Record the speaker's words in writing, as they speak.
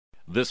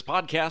This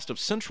podcast of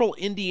Central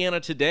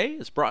Indiana Today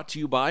is brought to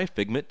you by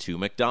Figment 2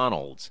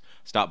 McDonald's.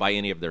 Stop by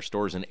any of their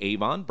stores in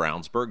Avon,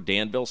 Brownsburg,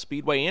 Danville,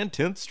 Speedway, and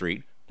 10th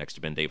Street, next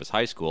to Ben Davis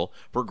High School,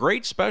 for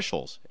great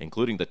specials,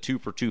 including the 2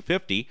 for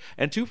 $2.50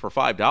 and 2 for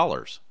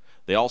 $5.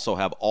 They also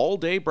have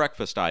all-day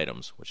breakfast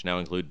items, which now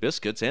include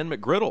biscuits and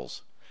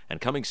McGriddles. And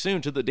coming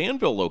soon to the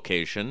Danville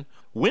location,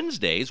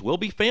 Wednesdays will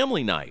be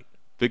family night.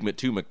 Figment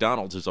 2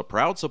 McDonald's is a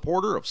proud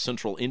supporter of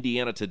Central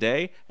Indiana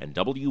Today and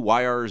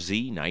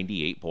WYRZ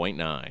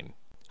 98.9.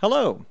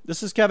 Hello,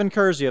 this is Kevin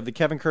Kersey of the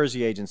Kevin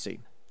Kersey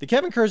Agency. The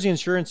Kevin Kersey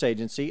Insurance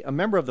Agency, a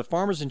member of the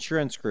Farmers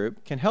Insurance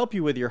Group, can help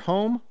you with your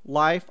home,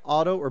 life,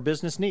 auto, or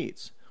business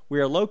needs. We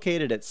are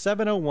located at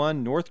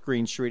 701 North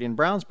Green Street in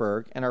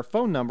Brownsburg, and our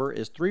phone number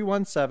is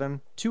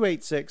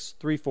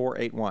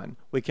 317-286-3481.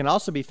 We can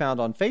also be found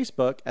on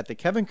Facebook at the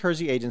Kevin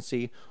Kersey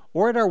Agency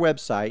or at our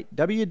website,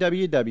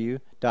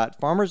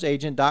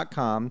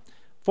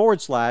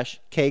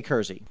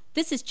 www.farmeragent.com/kkersey.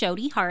 This is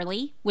Jody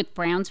Harley with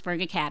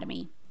Brownsburg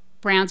Academy.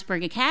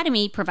 Brownsburg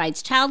Academy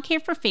provides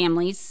childcare for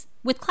families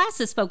with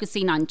classes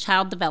focusing on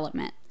child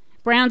development.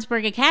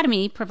 Brownsburg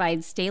Academy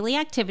provides daily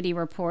activity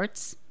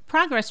reports,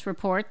 progress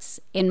reports,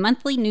 and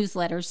monthly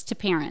newsletters to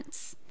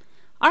parents.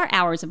 Our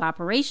hours of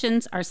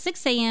operations are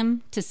 6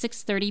 a.m. to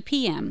 6:30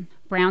 p.m.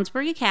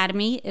 Brownsburg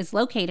Academy is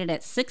located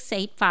at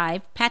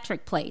 685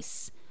 Patrick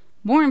Place.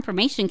 More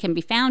information can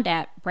be found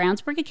at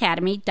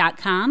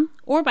brownsburgacademy.com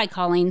or by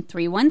calling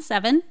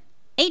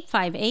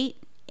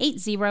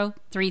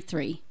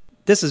 317-858-8033.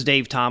 This is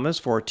Dave Thomas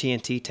for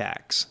TNT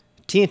Tax.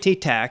 TNT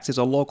Tax is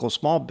a local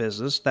small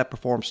business that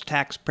performs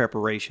tax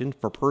preparation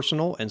for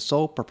personal and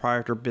sole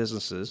proprietor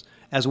businesses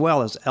as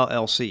well as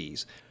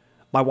LLCs.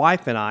 My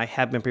wife and I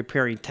have been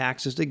preparing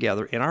taxes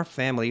together in our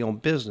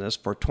family-owned business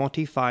for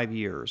 25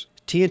 years.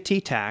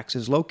 TNT Tax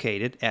is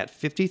located at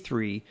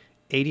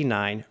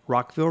 5389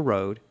 Rockville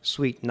Road,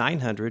 Suite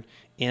 900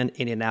 in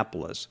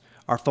Indianapolis.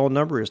 Our phone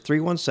number is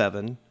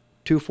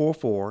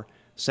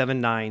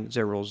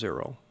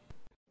 317-244-7900.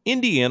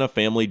 Indiana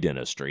Family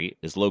Dentistry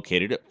is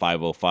located at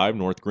 505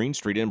 North Green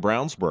Street in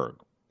Brownsburg.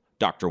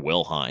 Dr.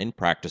 Wilhine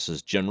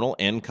practices general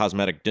and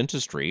cosmetic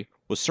dentistry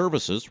with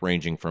services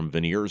ranging from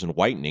veneers and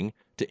whitening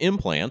to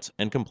implants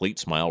and complete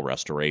smile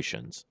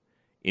restorations.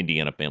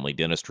 Indiana Family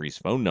Dentistry's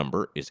phone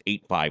number is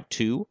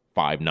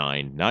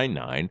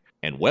 852-5999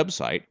 and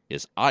website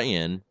is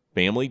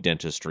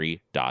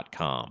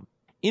infamilydentistry.com.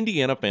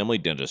 Indiana Family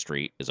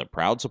Dentistry is a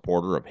proud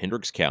supporter of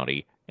Hendricks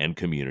County and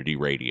community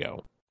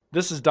radio.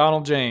 This is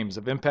Donald James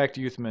of Impact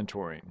Youth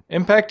Mentoring.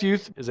 Impact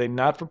Youth is a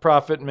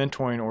not-for-profit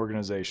mentoring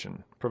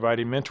organization,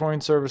 providing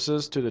mentoring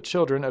services to the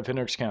children of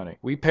Hendricks County.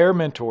 We pair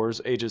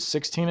mentors ages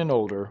 16 and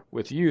older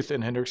with youth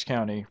in Hendricks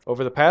County.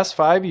 Over the past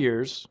 5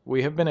 years,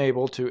 we have been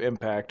able to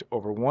impact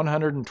over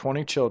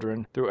 120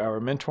 children through our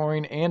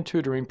mentoring and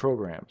tutoring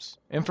programs.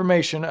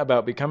 Information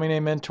about becoming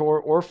a mentor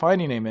or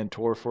finding a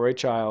mentor for a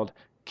child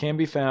can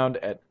be found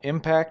at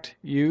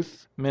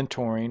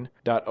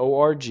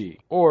impactyouthmentoring.org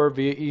or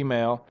via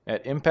email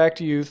at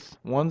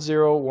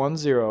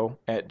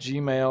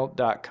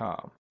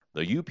impactyouth1010@gmail.com.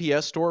 The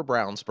UPS Store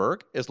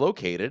Brownsburg is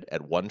located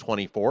at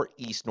 124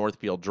 East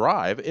Northfield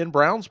Drive in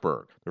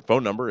Brownsburg. Their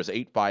phone number is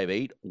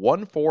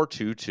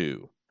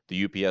 858-1422.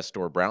 The UPS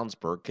Store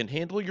Brownsburg can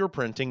handle your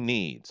printing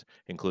needs,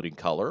 including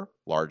color,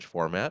 large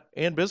format,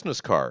 and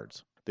business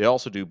cards. They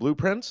also do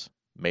blueprints,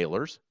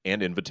 mailers,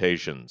 and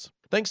invitations.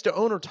 Thanks to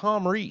owner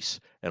Tom Reese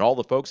and all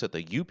the folks at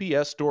the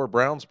UPS Store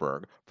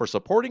Brownsburg for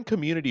supporting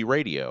community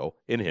radio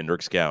in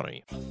Hendricks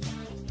County.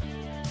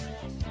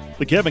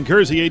 The Kevin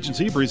Kersey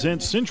Agency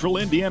presents Central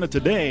Indiana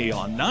Today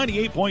on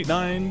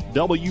 98.9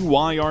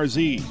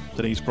 WYRZ.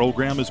 Today's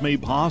program is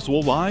made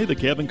possible by the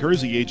Kevin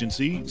Kersey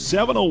Agency,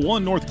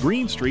 701 North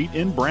Green Street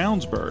in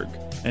Brownsburg.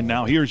 And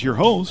now here's your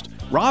host,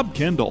 Rob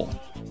Kendall.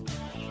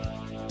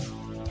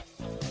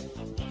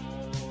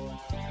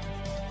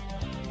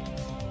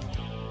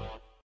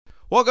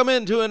 Welcome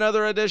into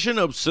another edition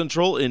of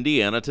Central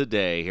Indiana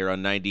Today here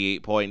on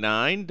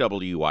 98.9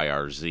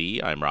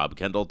 WYRZ. I'm Rob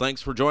Kendall.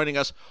 Thanks for joining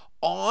us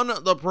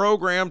on the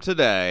program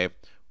today.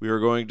 We are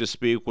going to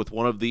speak with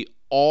one of the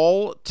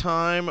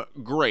all-time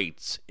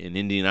greats in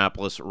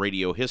Indianapolis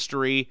radio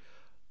history,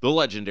 the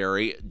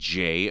legendary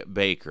Jay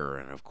Baker.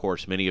 And of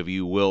course, many of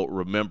you will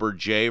remember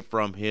Jay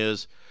from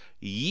his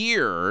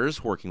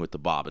years working with the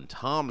Bob and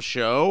Tom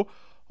Show.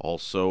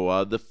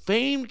 Also, the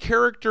famed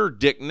character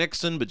Dick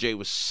Nixon, but Jay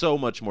was so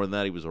much more than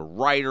that. He was a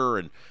writer,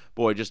 and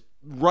boy, just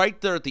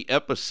right there at the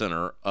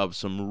epicenter of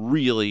some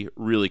really,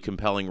 really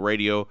compelling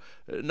radio,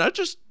 not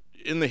just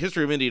in the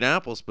history of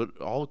Indianapolis, but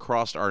all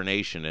across our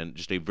nation, and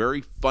just a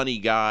very funny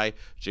guy.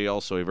 Jay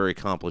also a very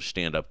accomplished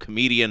stand-up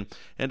comedian,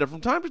 and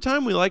from time to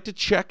time we like to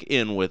check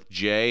in with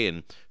Jay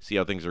and see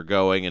how things are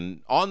going.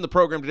 And on the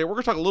program today, we're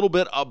going to talk a little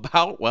bit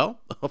about, well,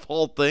 of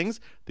all things,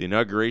 the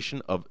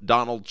inauguration of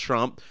Donald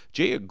Trump.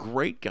 Jay, a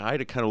great guy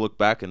to kind of look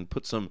back and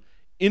put some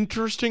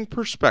interesting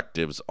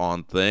perspectives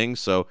on things.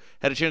 So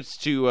had a chance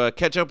to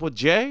catch up with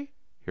Jay.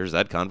 Here's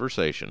that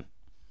conversation.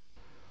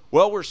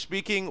 Well, we're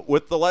speaking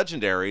with the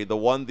legendary, the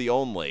one, the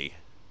only,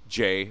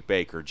 Jay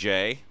Baker.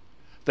 Jay,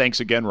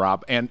 Thanks again,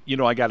 Rob. And,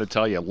 I got to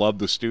tell you, I love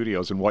the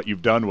studios and what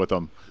you've done with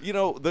them.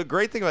 The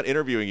great thing about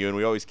interviewing you, and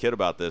we always kid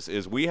about this,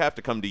 is we have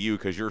to come to you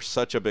because you're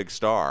such a big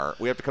star.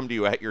 We have to come to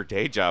you at your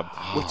day job,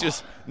 which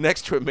is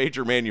next to a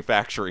major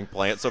manufacturing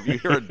plant. So if you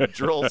hear a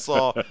drill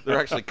saw, they're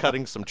actually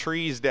cutting some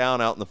trees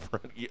down out in the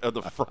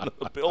front of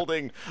the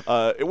building.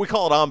 We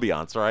call it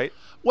ambiance, right?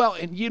 Well,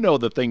 and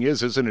the thing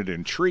is, isn't it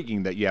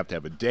intriguing that you have to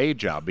have a day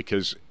job?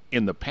 Because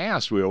in the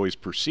past, we always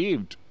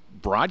perceived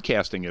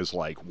broadcasting is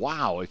like,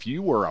 wow, if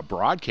you were a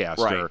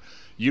broadcaster, right,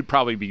 you'd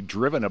probably be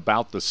driven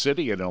about the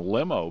city in a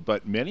limo.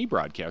 But many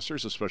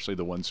broadcasters, especially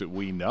the ones that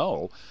we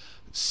know,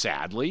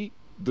 sadly,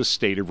 the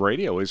state of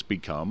radio has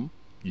become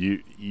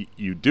you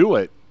do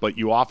it, but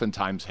you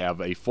oftentimes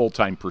have a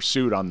full-time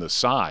pursuit on the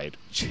side.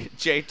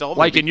 Jay told me.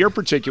 Like in your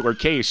particular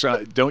case,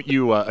 don't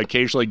you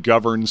occasionally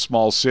govern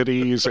small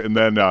cities and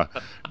then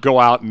go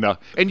out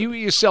and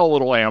you sell a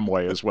little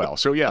Amway as well.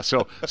 So yeah,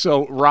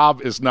 so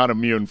Rob is not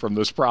immune from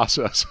this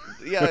process.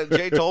 Yeah,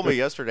 Jay told me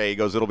yesterday, he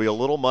goes, it'll be a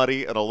little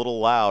muddy and a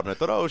little loud. And I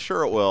thought, oh,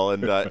 sure it will.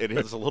 And it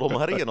is a little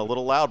muddy and a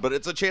little loud, but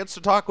it's a chance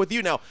to talk with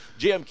you. Now,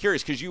 Jay, I'm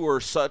curious because you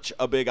were such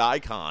a big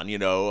icon,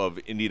 of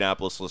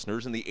Indianapolis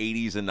listeners in the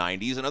 80s and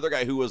 90s. Another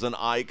guy who was an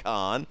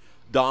icon,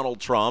 Donald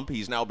Trump.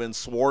 He's now been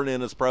sworn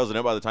in as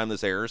president by the time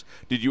this airs.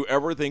 Did you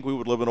ever think we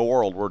would live in a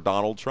world where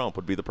Donald Trump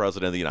would be the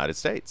president of the United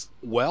States?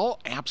 Well,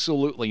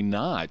 absolutely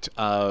not.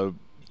 I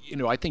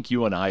think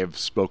you and I have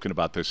spoken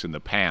about this in the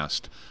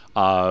past.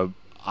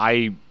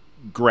 I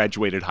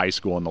graduated high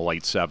school in the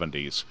late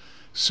 70s.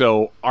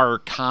 So our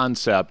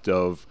concept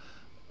of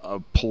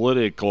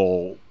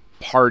political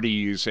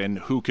parties and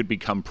who could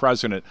become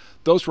president,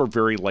 those were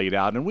very laid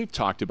out. And we've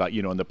talked about,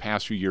 in the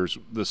past few years,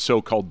 the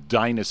so-called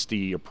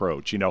dynasty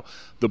approach.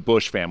 The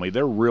Bush family,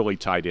 they're really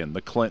tied in.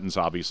 The Clintons,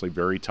 obviously,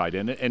 very tied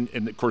in.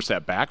 And of course,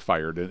 that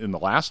backfired in the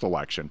last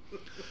election.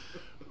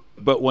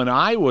 But when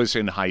I was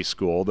in high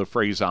school, the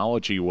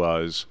phraseology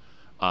was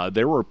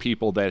there were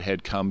people that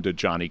had come to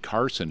Johnny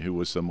Carson, who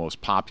was the most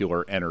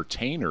popular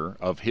entertainer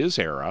of his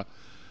era,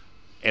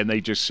 and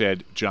they just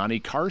said Johnny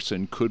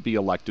Carson could be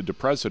elected to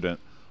president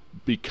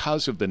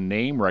because of the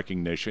name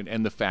recognition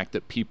and the fact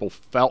that people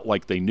felt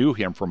like they knew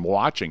him from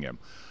watching him.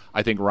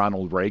 I think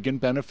Ronald Reagan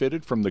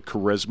benefited from the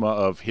charisma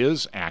of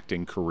his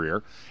acting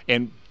career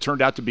and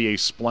turned out to be a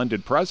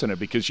splendid president,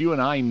 because you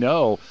and I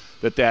know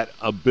that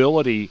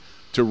ability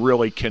to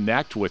really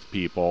connect with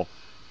people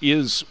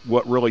is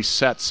what really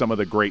sets some of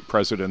the great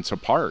presidents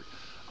apart.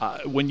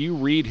 When you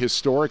read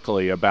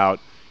historically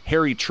about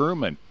Harry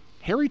Truman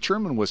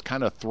was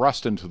kind of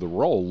thrust into the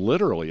role,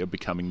 literally, of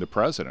becoming the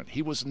president.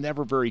 He was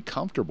never very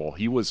comfortable.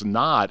 He was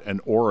not an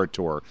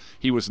orator.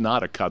 He was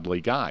not a cuddly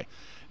guy.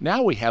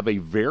 Now we have a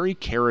very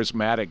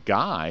charismatic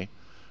guy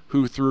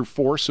who, through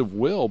force of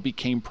will,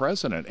 became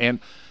president. And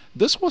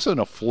this wasn't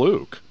a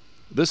fluke.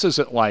 This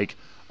isn't like,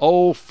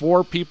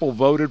 4 people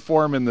voted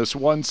for him in this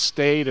one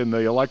state in the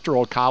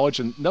Electoral College.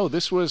 And no,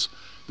 this was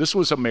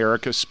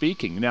America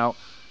speaking. Now,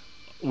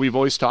 we've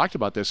always talked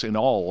about this in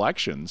all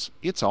elections.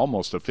 It's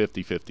almost a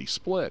 50-50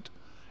 split.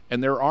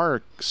 And there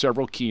are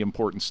several key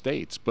important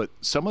states. But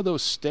some of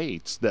those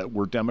states that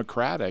were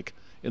Democratic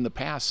in the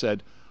past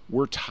said,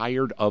 we're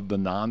tired of the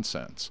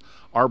nonsense.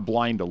 Our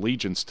blind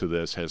allegiance to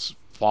this has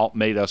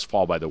made us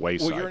fall by the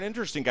wayside. Well, you're an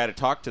interesting guy to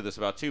talk to this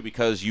about, too,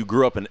 because you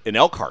grew up in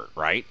Elkhart,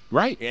 right?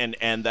 Right.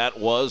 And that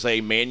was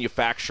a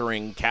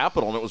manufacturing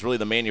capital, and it was really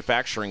the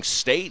manufacturing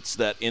states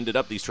that ended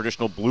up these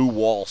traditional blue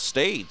wall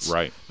states,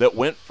 right, that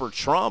went for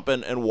Trump.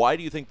 And why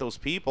do you think those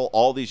people,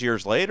 all these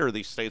years later,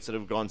 these states that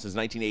have gone since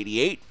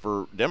 1988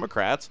 for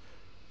Democrats,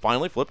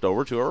 finally flipped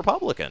over to a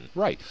Republican?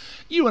 Right.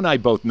 You and I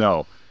both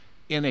know,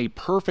 in a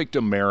perfect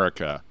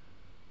America,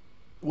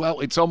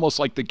 well, it's almost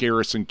like the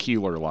Garrison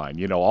Keillor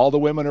line. All the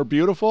women are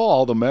beautiful,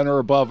 all the men are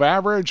above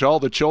average, all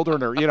the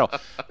children are,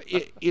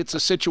 it's a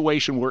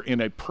situation where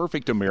in a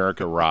perfect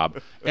America, Rob,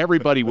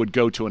 everybody would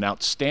go to an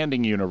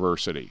outstanding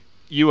university.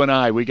 You and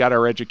I, we got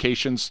our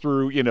educations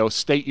through,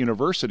 state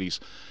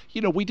universities.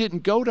 We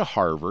didn't go to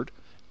Harvard,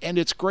 and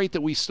it's great that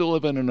we still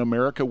live in an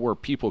America where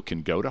people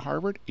can go to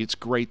Harvard. It's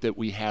great that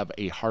we have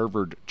a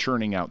Harvard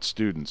churning out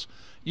students.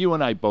 You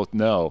and I both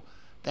know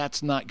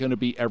that's not going to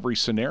be every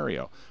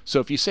scenario.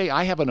 So if you say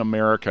I have an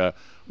America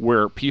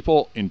where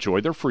people enjoy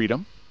their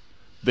freedom,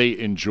 they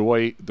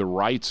enjoy the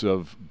rights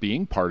of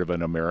being part of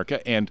an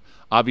America, and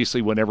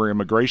obviously whenever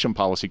immigration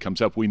policy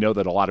comes up, we know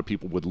that a lot of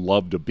people would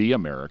love to be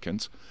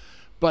Americans.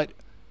 But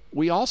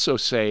we also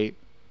say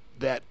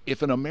that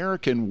if an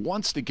American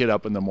wants to get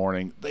up in the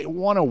morning, they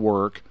want to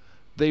work,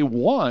 they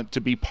want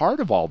to be part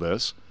of all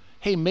this,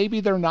 hey, maybe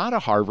they're not a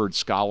Harvard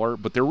scholar,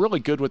 but they're really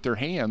good with their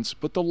hands,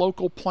 but the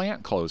local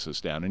plant closes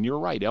down. And you're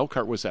right,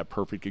 Elkhart was that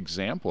perfect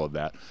example of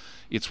that.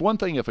 It's one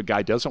thing if a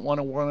guy doesn't want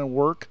to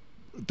work,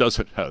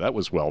 that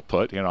was well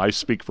put, I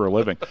speak for a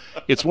living.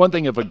 It's one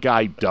thing if a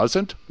guy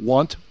doesn't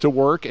want to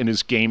work and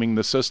is gaming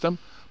the system,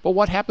 but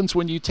what happens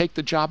when you take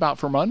the job out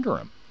from under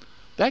him?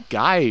 That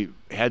guy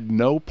had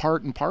no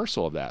part and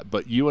parcel of that.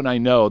 But you and I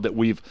know that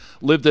we've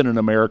lived in an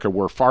America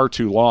where far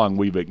too long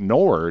we've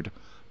ignored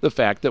the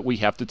fact that we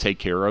have to take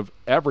care of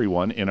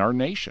everyone in our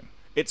nation.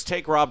 It's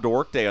Take Rob to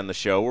Work Day on the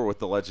show. We're with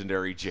the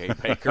legendary Jay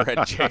Baker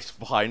at Jay's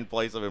fine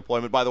place of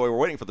employment. By the way, we're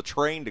waiting for the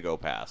train to go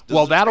past.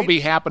 Well, that'll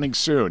be happening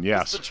soon,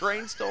 yes. Does the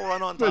train still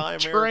run on time?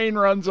 The train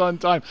runs on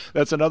time.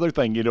 That's another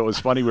thing. You know, it was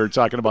funny. We were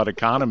talking about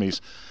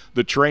economies.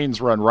 The trains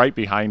run right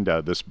behind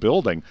this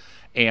building.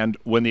 And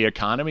when the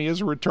economy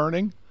is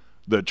returning,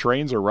 the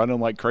trains are running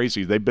like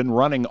crazy. They've been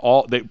running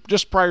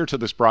just prior to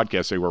this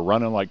broadcast, they were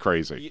running like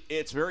crazy.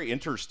 It's very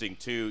interesting,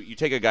 too. You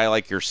take a guy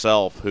like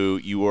yourself who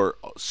you were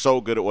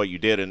so good at what you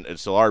did and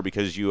still are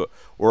because you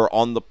were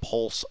on the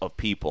pulse of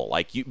people.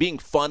 Like, being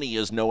funny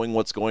is knowing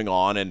what's going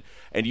on, and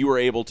you were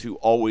able to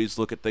always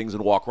look at things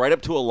and walk right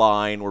up to a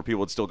line where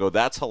people would still go,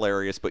 that's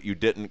hilarious, but you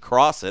didn't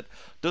cross it.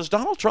 Does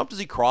Donald Trump, does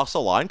he cross a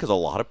line? Because a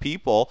lot of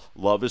people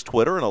love his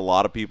Twitter, and a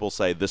lot of people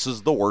say this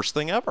is the worst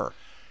thing ever.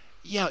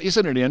 Yeah,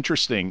 isn't it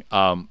interesting?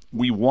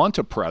 We want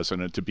a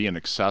president to be an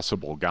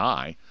accessible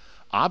guy.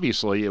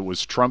 Obviously, it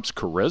was Trump's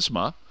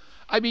charisma.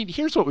 I mean,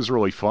 here's what was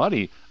really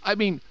funny. I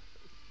mean,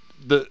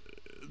 the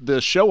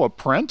show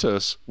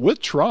Apprentice with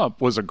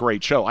Trump was a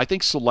great show. I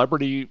think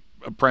Celebrity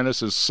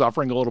Apprentice is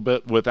suffering a little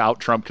bit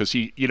without Trump because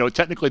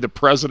technically the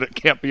president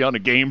can't be on a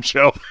game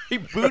show. He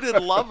booted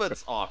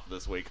Lovitz off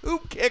this week.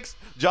 Who kicks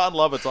John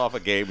Lovitz off a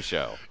game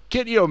show?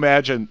 Can you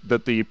imagine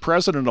that the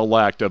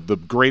president-elect of the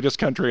greatest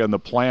country on the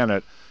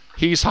planet,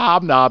 he's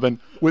hobnobbing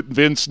with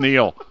Vince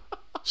Neil?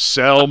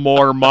 Sell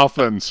more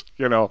muffins,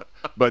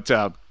 But,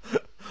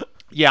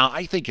 yeah,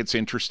 I think it's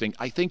interesting.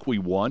 I think we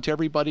want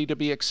everybody to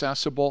be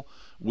accessible.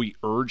 We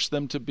urge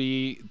them to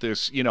be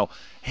this,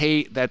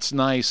 hey, that's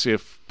nice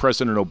if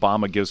President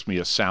Obama gives me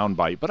a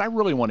soundbite, but I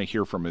really want to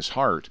hear from his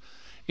heart.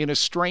 In a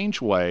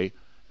strange way,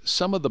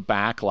 some of the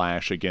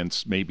backlash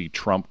against maybe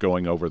Trump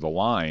going over the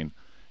line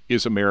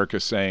is America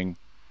saying,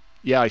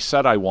 yeah, I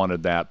said I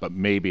wanted that, but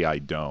maybe I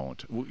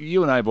don't.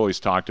 You and I have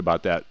always talked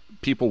about that.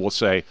 People will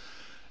say,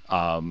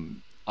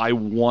 I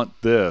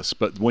want this,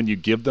 but when you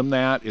give them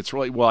that, it's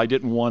really, well, I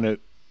didn't want it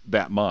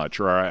that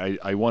much, or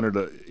I wanted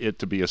it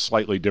to be a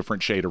slightly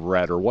different shade of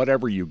red, or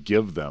whatever you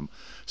give them.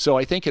 So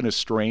I think in a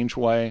strange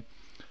way,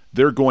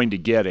 they're going to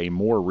get a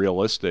more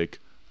realistic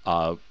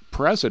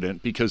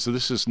president because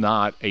this is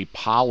not a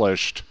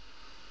polished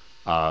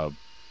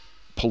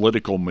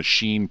political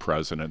machine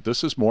president.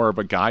 This is more of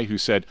a guy who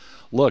said,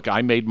 look,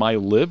 I made my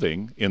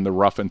living in the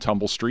rough and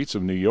tumble streets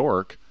of New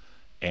York,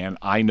 and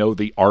I know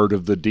the art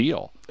of the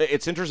deal.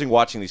 It's interesting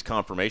watching these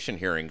confirmation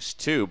hearings,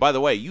 too. By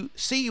the way, you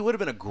would have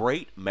been a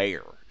great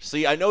mayor.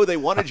 See, I know they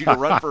wanted you to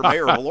run for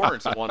mayor of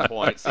Lawrence at one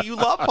point. See, you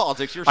love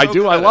politics. You're so I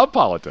do. I love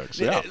politics,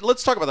 yeah.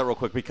 Let's talk about that real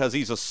quick because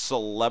he's a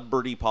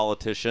celebrity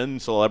politician.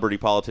 Celebrity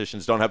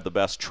politicians don't have the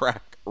best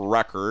track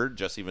record.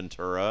 Jesse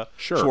Ventura,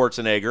 sure.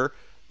 Schwarzenegger.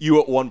 You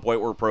at one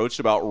point were approached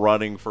about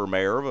running for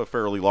mayor of a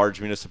fairly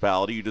large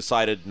municipality. You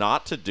decided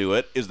not to do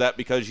it. Is that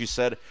because you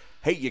said,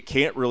 hey, you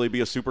can't really be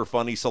a super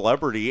funny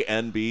celebrity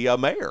and be a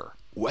mayor?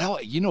 Well,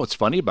 what's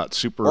funny about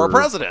super... Or a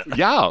president.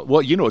 Yeah.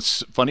 Well,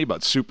 what's funny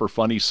about super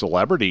funny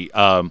celebrity?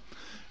 I'm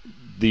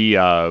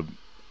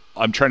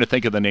trying to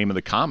think of the name of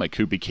the comic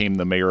who became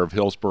the mayor of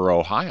Hillsborough,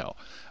 Ohio.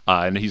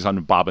 And he's on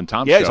the Bob and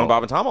Tom show. Yeah, he's on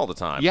Bob and Tom all the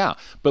time. Yeah.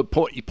 But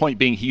point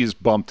being, he's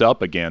bumped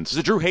up against... Is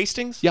it Drew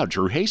Hastings? Yeah,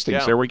 Drew Hastings.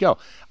 Yeah. There we go.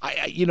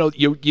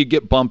 You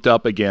get bumped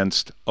up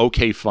against,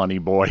 okay, funny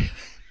boy.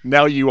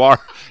 Now you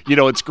are,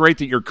 it's great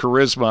that your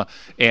charisma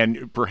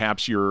and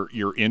perhaps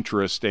your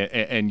interest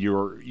and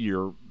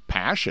your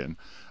passion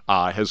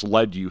has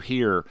led you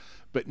here.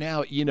 But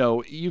now,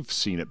 you've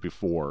seen it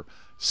before.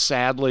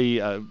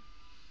 Sadly,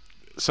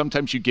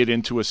 sometimes you get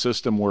into a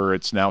system where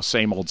it's now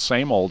same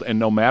old, and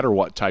no matter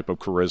what type of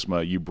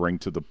charisma you bring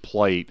to the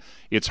plate,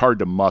 it's hard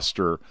to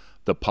muster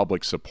the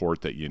public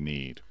support that you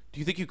need. Do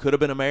you think you could have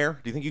been a mayor?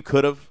 Do you think you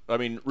could have? I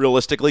mean,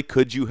 realistically,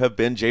 could you have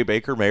been Jay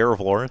Baker, mayor of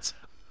Lawrence?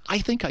 I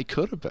think I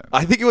could have been.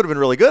 I think you would have been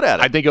really good at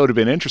it. I think it would have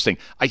been interesting.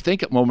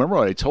 Remember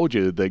what I told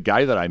you, the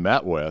guy that I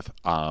met with,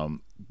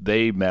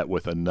 they met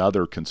with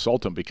another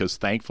consultant because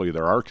thankfully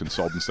there are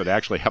consultants that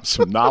actually have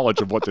some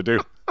knowledge of what to do.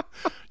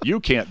 You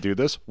can't do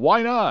this.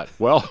 Why not?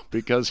 Well,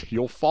 because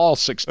you'll fall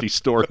 60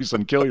 stories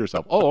and kill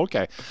yourself. Oh,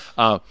 okay.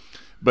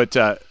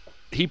 But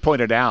he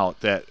pointed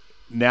out that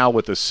now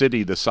with a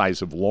city the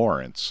size of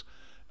Lawrence,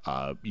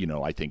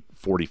 I think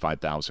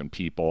 45,000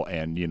 people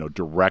and,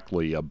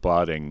 directly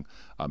abutting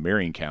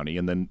Marion County.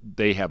 And then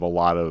they have a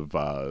lot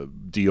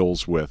of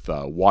deals with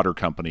water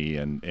company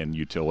and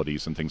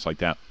utilities and things like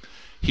that.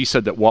 He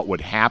said that what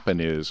would happen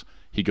is,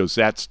 he goes,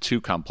 that's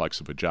too complex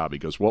of a job. He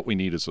goes, what we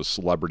need is a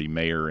celebrity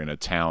mayor in a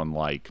town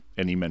like,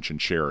 and he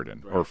mentioned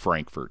Sheridan or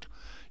Frankfort.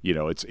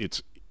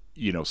 It's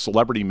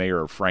celebrity mayor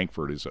of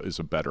Frankfort is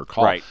a better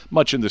call. Right.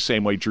 Much in the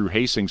same way Drew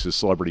Hastings is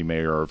celebrity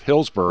mayor of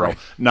Hillsborough,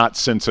 not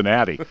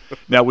Cincinnati.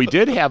 Now, we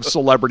did have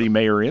celebrity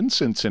mayor in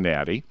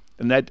Cincinnati,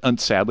 and that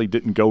sadly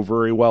didn't go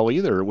very well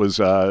either. It was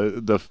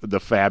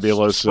the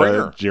fabulous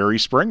Springer. Jerry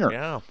Springer.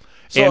 Yeah.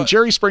 And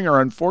Jerry Springer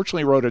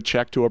unfortunately wrote a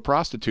check to a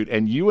prostitute.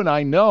 And you and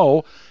I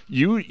know,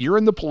 you're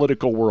in the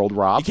political world,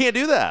 Rob. You can't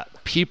do that.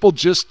 People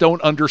just don't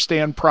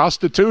understand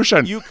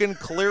prostitution. You can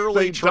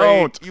clearly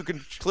You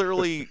can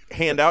clearly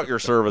hand out your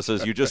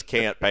services. You just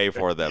can't pay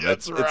for them.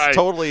 That's It's right.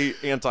 totally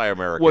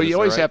anti-American. Well, you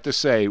always have to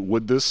say,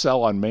 would this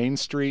sell on Main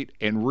Street?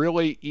 And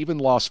really, even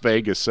Las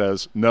Vegas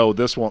says, no,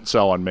 this won't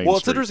sell on Main Street. Well,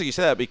 it's interesting you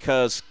say that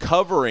because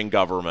covering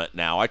government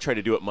now, I try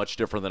to do it much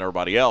different than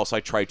everybody else. I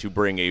try to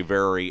bring a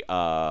very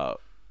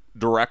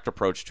direct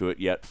approach to it,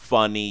 yet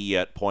funny,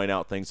 yet point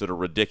out things that are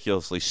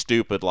ridiculously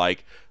stupid,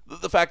 like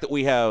the fact that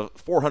we have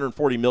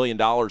 $440 million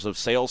of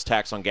sales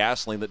tax on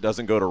gasoline that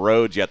doesn't go to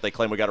roads, yet they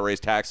claim we got to raise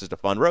taxes to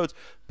fund roads.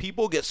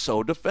 People get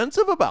so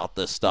defensive about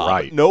this stuff.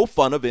 Right. No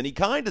fun of any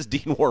kind, as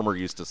Dean Wormer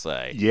used to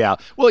say. Yeah.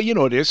 Well,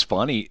 it is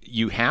funny.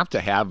 You have to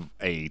have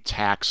a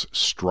tax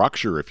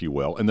structure, if you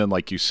will. And then,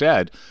 like you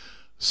said,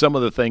 some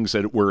of the things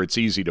where it's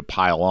easy to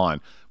pile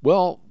on.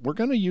 Well, we're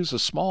going to use a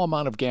small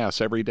amount of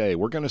gas every day.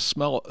 We're going to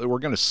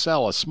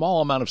sell a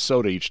small amount of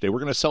soda each day. We're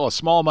going to sell a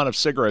small amount of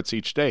cigarettes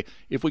each day.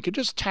 If we could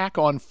just tack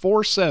on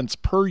 4 cents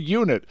per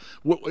unit,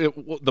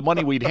 the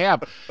money we'd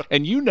have.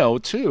 And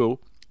too,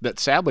 that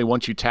sadly,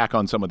 once you tack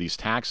on some of these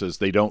taxes,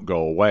 they don't go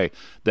away.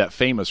 That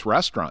famous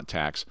restaurant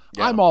tax,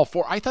 yeah. I'm all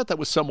for. I thought that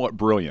was somewhat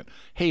brilliant.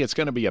 Hey, it's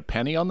going to be a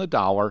penny on the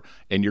dollar,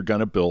 and you're going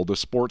to build a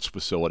sports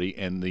facility,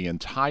 and the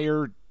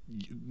entire,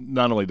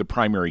 not only the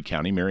primary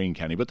county, Marion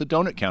County, but the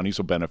donut counties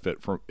will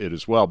benefit from it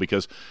as well,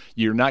 because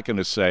you're not going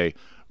to say,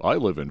 I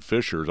live in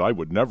Fishers, I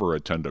would never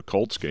attend a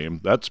Colts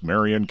game. That's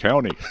Marion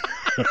County.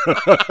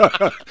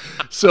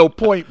 So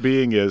point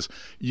being is,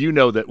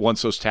 that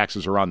once those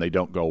taxes are on, they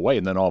don't go away.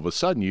 And then all of a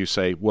sudden you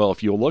say, well,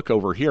 if you look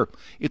over here,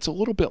 it's a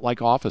little bit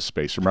like Office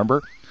Space,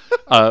 remember?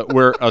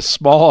 Where a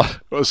small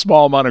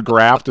amount of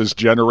graft is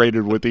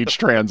generated with each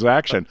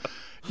transaction.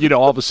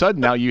 All of a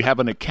sudden now you have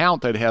an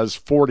account that has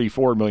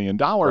 $44 million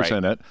right.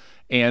 in it,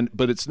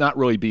 but it's not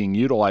really being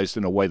utilized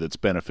in a way that's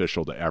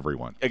beneficial to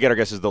everyone. Again, our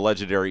guest is the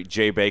legendary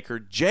Jay Baker.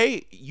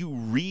 Jay, you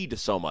read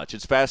so much.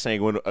 It's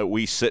fascinating when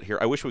we sit here.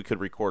 I wish we could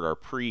record our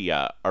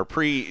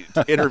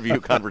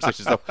pre-interview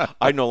conversations. So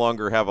I no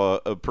longer have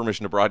a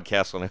permission to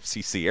broadcast on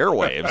FCC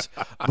airwaves.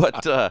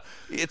 But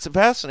it's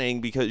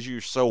fascinating because you're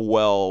so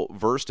well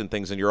versed in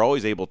things, and you're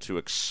always able to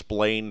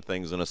explain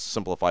things in a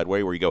simplified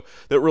way where you go,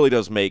 that really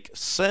does make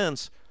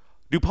sense.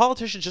 Do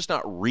politicians just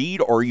not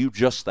read, or are you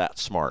just that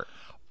smart?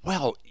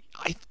 Well,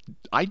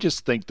 I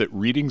just think that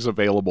reading's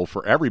available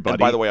for everybody. And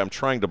by the way, I'm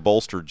trying to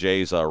bolster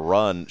Jay's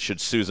run. Should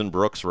Susan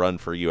Brooks run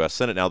for U.S.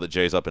 Senate, now that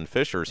Jay's up in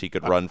Fishers, he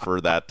could run for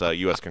that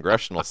U.S.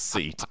 congressional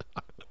seat.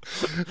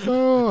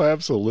 Oh,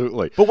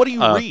 absolutely. But what do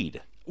you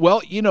read? Well,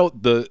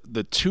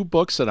 the two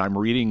books that I'm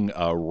reading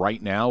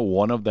right now,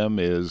 one of them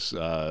is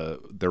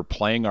They're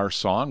Playing Our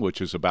Song, which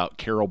is about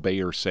Carol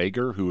Bayer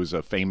Sager, who is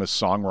a famous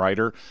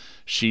songwriter.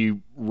 She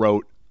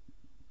wrote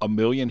a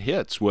million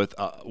hits with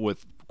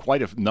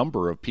quite a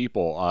number of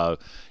people,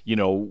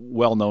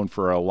 well known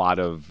for a lot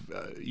of,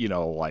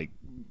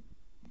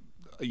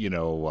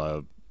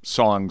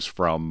 songs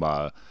from,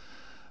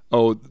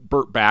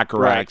 Burt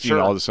Bacharach, right, sure.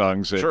 All the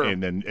songs, sure.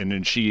 and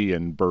then she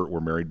and Burt were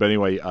married. But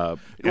anyway, what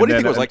do you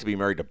think it was like to be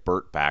married to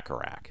Burt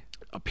Bacharach?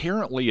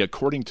 Apparently,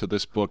 according to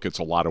this book, it's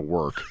a lot of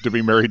work to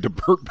be married to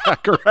Burt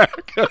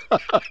Bacharach.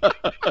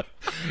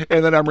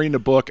 And then I'm reading a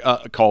book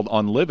called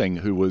On Living,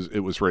 it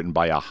was written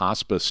by a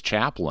hospice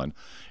chaplain,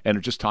 and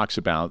it just talks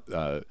about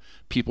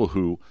people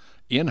who,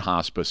 in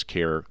hospice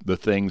care, the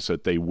things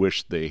that they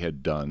wish they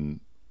had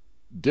done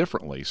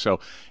differently. So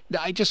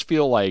I just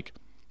feel like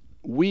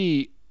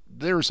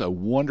there's a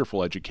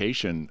wonderful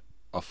education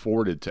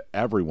afforded to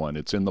everyone.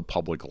 It's in the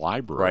public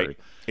library. Right.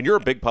 And you're a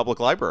big public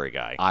library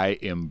guy. I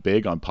am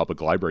big on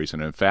public libraries.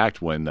 And in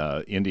fact, when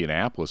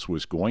Indianapolis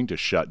was going to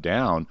shut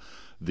down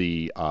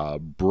the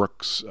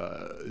Brooks,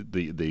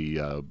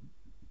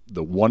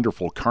 the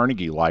wonderful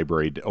Carnegie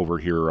Library over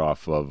here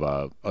off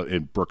of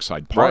in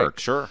Brookside Park, right,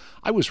 sure.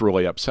 I was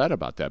really upset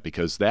about that,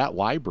 because that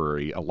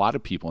library, a lot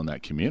of people in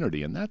that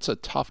community, and that's a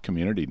tough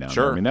community now.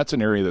 Sure. I mean, that's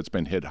an area that's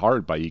been hit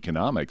hard by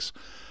economics.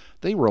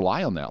 They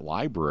rely on that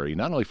library,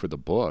 not only for the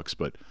books,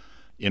 but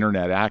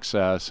internet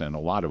access and a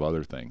lot of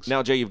other things.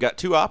 Now, Jay, you've got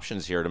two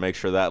options here to make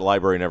sure that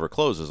library never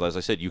closes. As I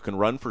said, you can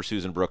run for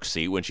Susan Brooks'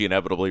 seat when she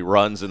inevitably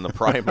runs in the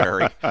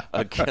primary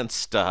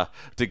against to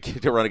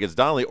run against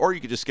Donnelly, or you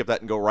could just skip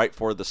that and go right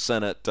for the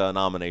Senate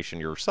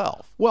nomination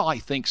yourself. Well, I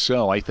think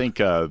so. I think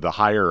the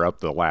higher up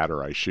the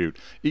ladder I shoot,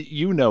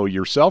 you know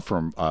yourself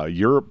from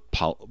your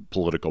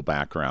political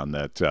background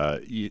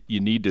that you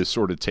need to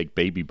sort of take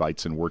baby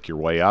bites and work your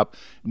way up,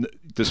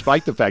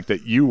 despite the fact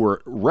that you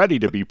were ready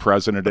to be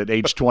president at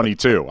age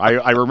 22.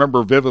 I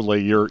remember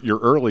vividly your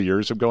early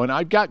years of going,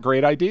 I've got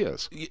great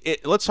ideas.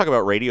 Let's talk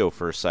about radio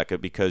for a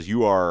second, because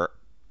you are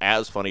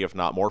as funny, if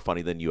not more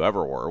funny, than you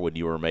ever were when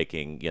you were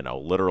making,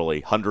 literally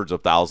hundreds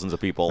of thousands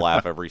of people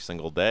laugh every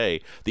single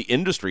day. The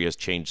industry has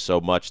changed so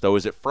much, though.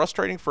 Is it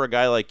frustrating for a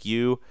guy like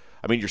you?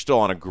 I mean, you're still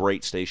on a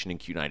great station in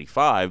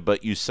Q95,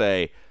 but you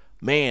say,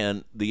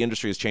 man, the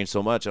industry has changed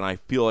so much, and I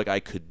feel like I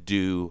could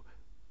do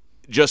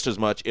just as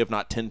much, if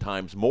not 10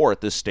 times more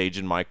at this stage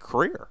in my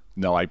career.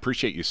 No, I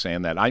appreciate you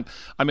saying that.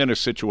 I'm in a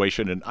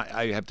situation, and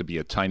I have to be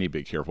a tiny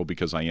bit careful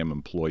because I am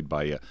employed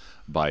by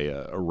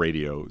a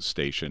radio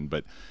station,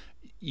 but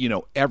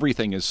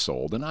everything is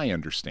sold, and I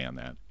understand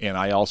that. And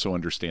I also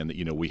understand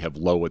that, we have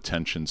low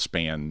attention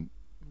span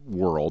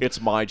world.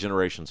 It's my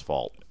generation's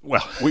fault.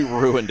 Well, we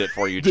ruined it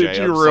for you, Jay. Did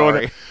you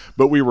ruin it?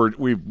 But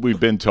we've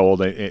been told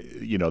that,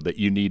 that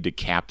you need to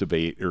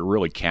captivate or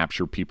really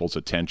capture people's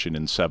attention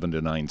in 7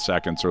 to 9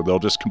 seconds, or they'll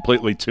just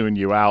completely tune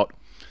you out.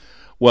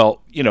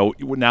 Well,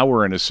 now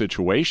we're in a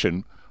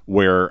situation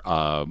where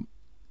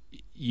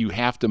you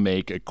have to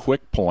make a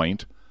quick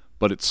point,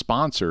 but it's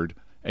sponsored,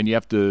 and you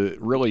have to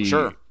really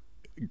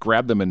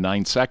grab them in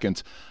 9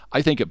 seconds.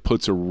 I think it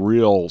puts a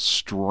real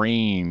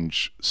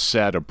strange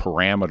set of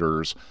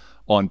parameters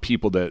on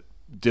people that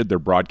did their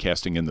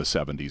broadcasting in the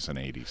 70s and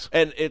 80s.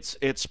 And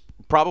it's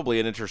probably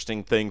an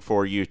interesting thing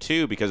for you,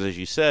 too, because as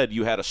you said,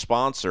 you had a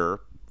sponsor,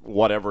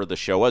 whatever the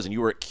show was, and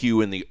you were at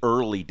Q in the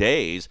early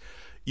days.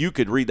 You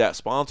could read that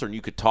sponsor and you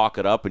could talk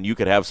it up and you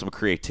could have some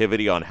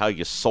creativity on how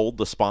you sold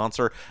the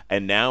sponsor.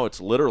 And now it's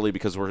literally,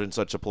 because we're in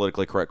such a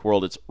politically correct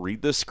world, it's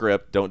read the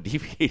script, don't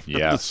deviate from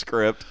the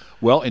script.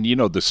 Well, and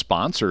the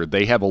sponsor,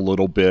 they have a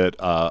little bit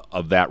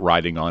of that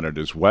riding on it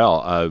as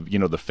well.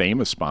 The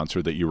famous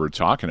sponsor that you were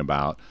talking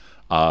about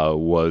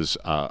was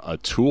a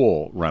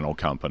tool rental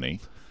company.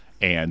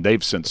 And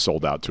they've since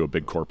sold out to a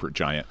big corporate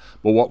giant.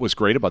 But what was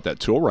great about that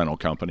tool rental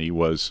company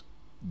was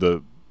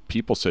the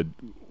people said,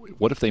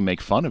 what if they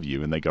make fun of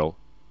you? And they go,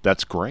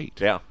 that's great.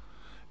 Yeah.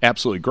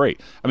 Absolutely great.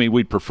 I mean,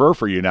 we'd prefer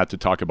for you not to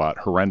talk about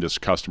horrendous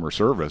customer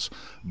service,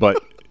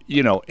 but,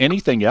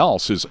 anything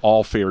else is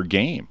all fair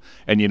game.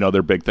 And,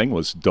 their big thing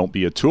was don't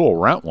be a tool,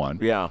 rent one.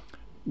 Yeah.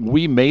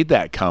 We made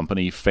that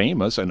company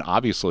famous, and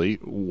obviously,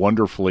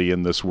 wonderfully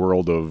in this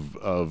world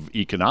of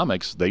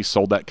economics, they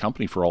sold that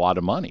company for a lot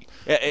of money.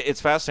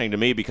 It's fascinating to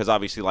me because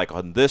obviously, like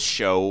on this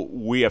show,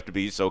 we have to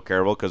be so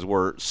careful because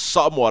we're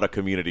somewhat a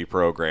community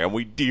program.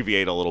 We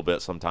deviate a little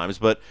bit sometimes,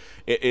 but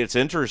it's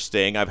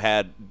interesting. I've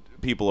had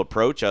people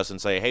approach us and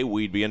say, hey,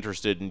 we'd be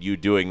interested in you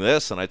doing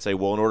this. And I'd say,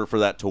 well, in order for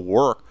that to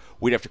work,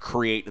 we'd have to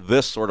create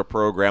this sort of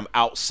program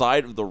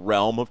outside of the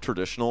realm of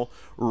traditional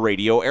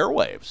radio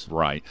airwaves.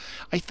 Right.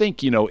 I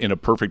think, in a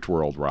perfect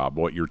world, Rob,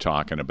 what you're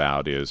talking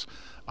about is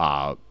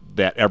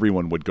that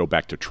everyone would go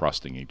back to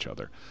trusting each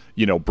other.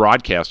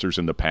 Broadcasters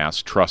in the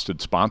past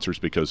trusted sponsors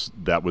because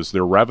that was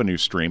their revenue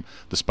stream.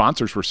 The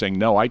sponsors were saying,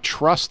 no, I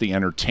trust the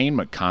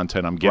entertainment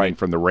content I'm getting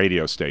from the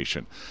radio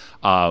station.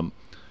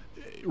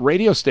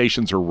 Radio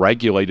stations are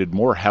regulated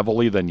more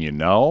heavily than you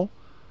know.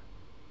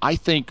 I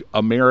think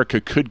America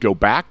could go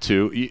back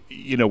to,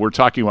 we're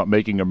talking about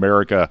making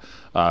America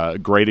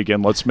great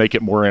again. Let's make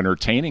it more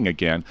entertaining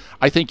again.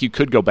 I think you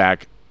could go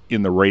back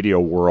in the radio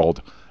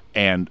world,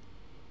 and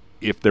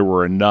if there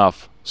were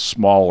enough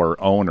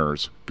smaller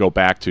owners, go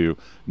back to,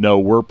 no,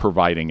 we're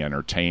providing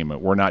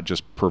entertainment. We're not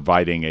just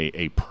providing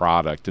a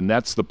product. And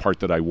that's the part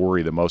that I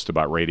worry the most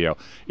about radio.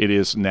 It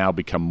is now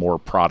become more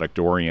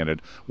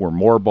product-oriented. We're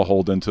more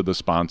beholden to the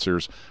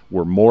sponsors.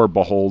 We're more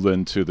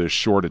beholden to the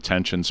short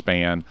attention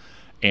span.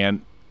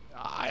 And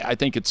I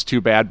think it's too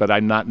bad, but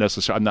I'm not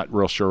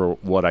real sure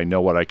what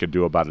I could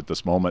do about it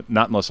this moment.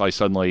 Not unless I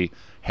suddenly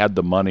had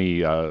the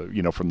money,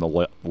 from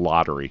the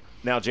lottery.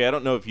 Now, Jay, I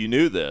don't know if you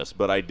knew this,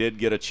 but I did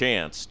get a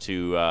chance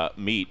to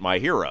meet my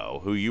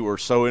hero, who you were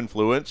so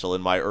influential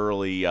in my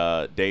early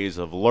days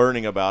of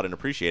learning about and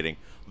appreciating,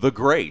 the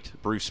great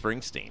Bruce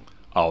Springsteen.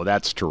 Oh,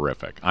 that's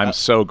terrific. I'm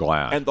so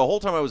glad. And the whole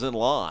time I was in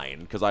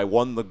line, because I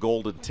won the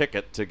golden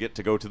ticket to get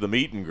to go to the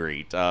meet and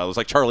greet. It was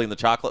like Charlie and the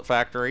Chocolate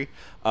Factory.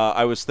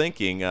 I was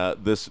thinking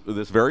this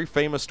very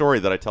famous story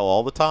that I tell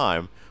all the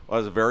time. When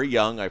I was very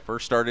young, I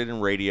first started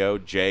in radio.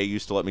 Jay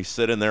used to let me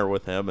sit in there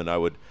with him, and I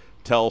would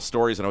tell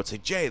stories, and I would say,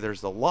 Jay,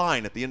 there's the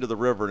line at the end of the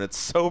river, and it's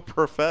so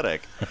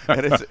prophetic.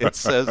 And it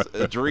says,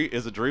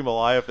 is a dream a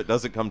lie if it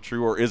doesn't come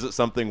true, or is it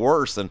something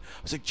worse? And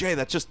I was like, Jay,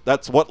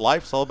 that's what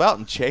life's all about.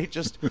 And Jay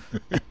just,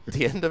 at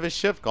the end of his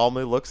shift,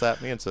 calmly looks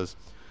at me and says,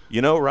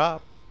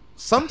 Rob,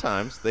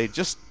 sometimes they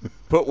just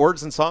put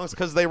words in songs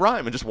because they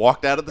rhyme, and just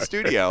walked out of the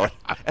studio.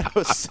 And I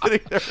was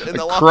sitting there in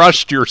the line.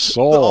 Crushed your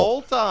soul. The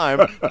whole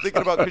time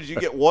thinking about, could you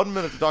get 1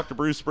 minute to talk to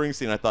Bruce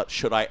Springsteen? I thought,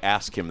 should I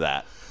ask him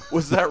that?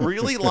 Was that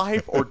really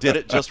life, or did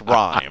it just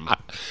rhyme?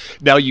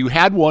 Now, you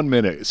had 1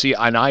 minute. See,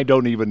 and I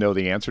don't even know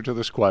the answer to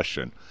this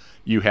question.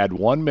 You had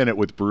 1 minute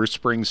with Bruce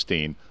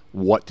Springsteen.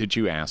 What did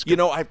you ask him?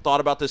 I've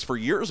thought about this for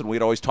years, and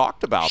we'd always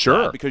talked about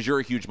that because you're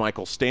a huge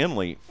Michael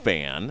Stanley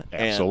fan.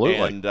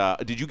 Absolutely.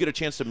 And did you get a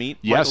chance to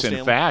meet Michael Stanley?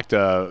 In fact,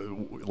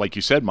 like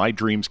you said, my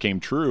dreams came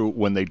true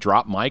when they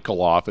dropped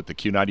Michael off at the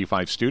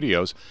Q95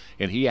 studios,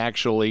 and he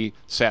actually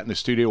sat in the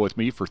studio with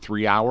me for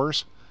 3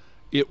 hours.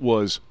 It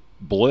was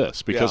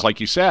bliss because, like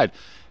you said,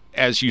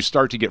 as you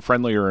start to get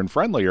friendlier and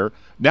friendlier,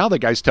 now the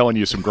guy's telling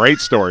you some great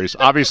stories.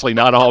 Obviously,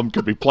 not all of them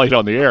could be played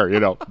on the air,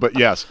 but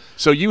yes.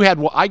 So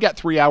I got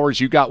 3 hours,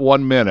 you got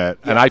 1 minute,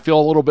 and I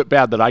feel a little bit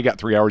bad that I got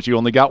 3 hours, you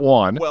only got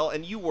one. Well,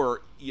 and you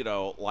were,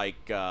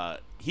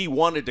 he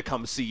wanted to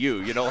come see you,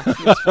 you know, like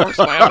he was forced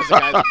by other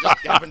guys that just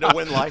happened to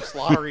win Life's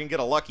Lottery and get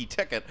a lucky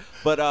ticket.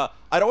 But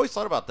I'd always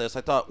thought about this.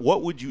 I thought,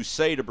 what would you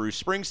say to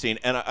Bruce Springsteen?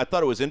 And I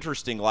thought it was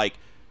interesting, like,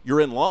 you're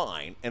in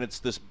line, and it's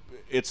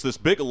this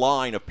big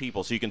line of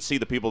people, so you can see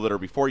the people that are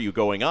before you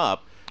going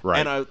up. Right.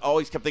 And I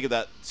always kept thinking of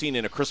that scene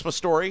in A Christmas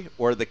Story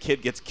where the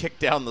kid gets kicked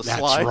down the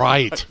slide. That's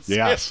right.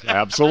 Yes,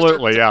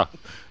 absolutely, yeah.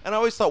 And I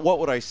always thought, what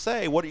would I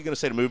say? What are you going to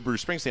say to move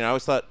Bruce Springsteen? I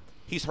always thought,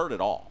 he's heard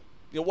it all.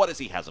 You know, what is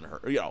he hasn't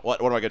heard? You know,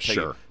 what am I going to tell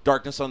you?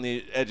 Darkness on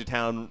the Edge of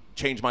Town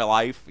changed my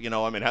life. You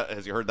know, I mean,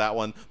 has you heard that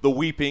one? The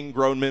weeping,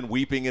 grown men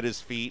weeping at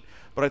his feet.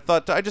 But I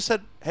thought, I just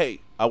said,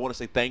 hey, I want to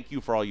say thank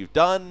you for all you've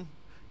done.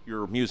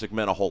 Your music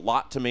meant a whole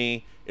lot to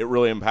me. It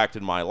really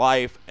impacted my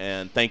life.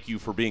 And thank you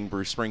for being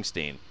Bruce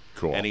Springsteen.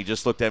 Cool. And he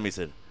just looked at me and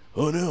said,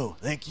 oh, no,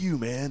 thank you,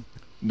 man.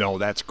 No,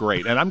 that's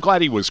great. And I'm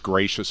glad he was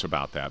gracious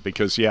about that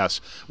because, yes,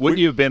 wouldn't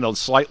you have been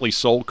slightly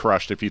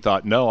soul-crushed if you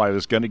thought, no, I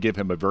was going to give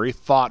him a very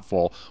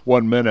thoughtful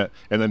 1 minute,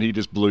 and then he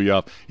just blew you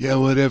up. Yeah,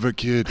 whatever,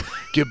 kid.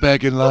 Get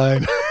back in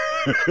line.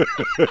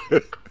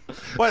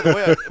 By the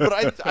way,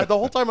 I the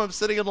whole time I'm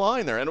sitting in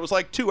line there, and it was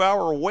like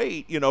 2-hour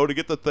wait, you know, to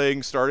get the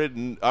thing started,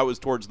 and I was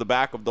towards the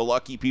back of the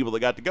lucky people that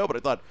got to go, but I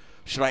thought,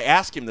 should I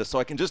ask him this so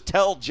I can just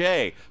tell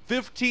Jay?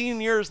 15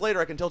 years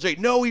later, I can tell Jay,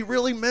 no, he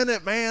really meant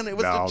it, man. It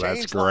was to change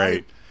that's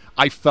great.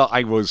 Life.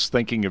 I was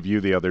thinking of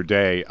you the other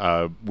day.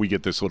 We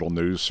get this little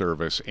news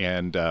service,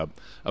 and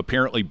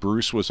apparently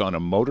Bruce was on a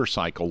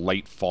motorcycle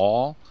late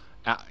fall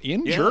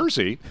in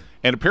Jersey,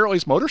 and apparently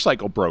his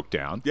motorcycle broke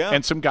down. Yeah.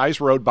 And some guys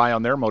rode by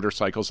on their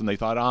motorcycles, and they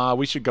thought,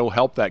 we should go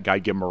help that guy,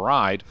 give him a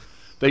ride.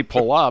 They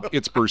pull up.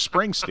 It's Bruce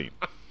Springsteen.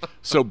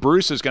 So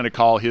Bruce is going to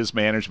call his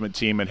management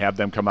team and have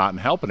them come out and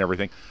help and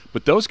everything.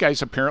 But those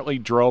guys apparently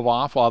drove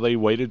off while they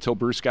waited till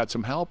Bruce got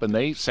some help, and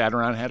they sat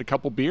around and had a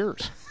couple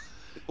beers.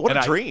 What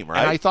a dream,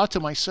 right? And I thought to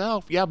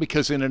myself, yeah,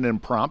 because in an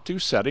impromptu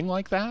setting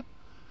like that,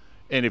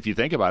 and if you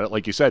think about it,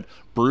 like you said,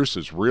 Bruce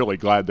is really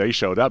glad they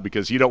showed up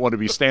because you don't want to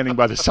be standing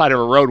by the side of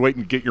a road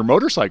waiting to get your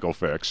motorcycle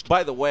fixed.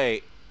 By the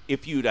way,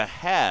 if you'd have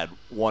had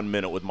 1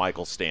 minute with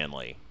Michael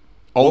Stanley,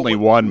 only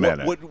 1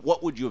 minute.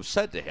 What would you have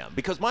said to him?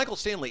 Because Michael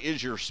Stanley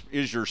is your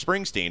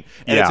Springsteen,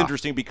 and it's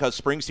interesting because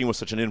Springsteen was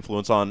such an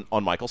influence on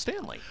Michael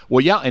Stanley.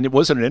 Well, yeah, and it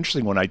wasn't an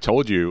interesting when I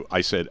told you.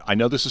 I said, I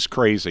know this is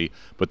crazy,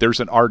 but there's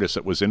an artist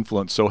that was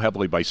influenced so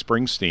heavily by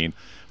Springsteen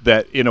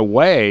that in a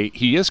way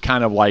he is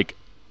kind of like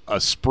a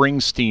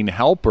Springsteen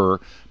helper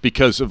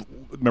because of,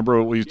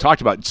 remember we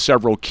talked about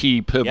several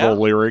key pivotal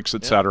lyrics,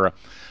 etc.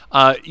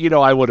 You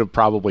know, I would have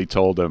probably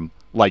told him,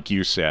 like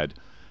you said,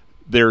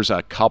 there's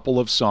a couple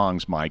of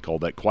songs, Michael,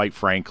 that quite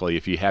frankly,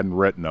 if you hadn't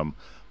written them,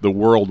 the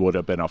world would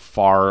have been a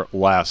far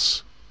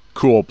less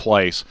cool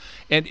place.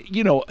 And,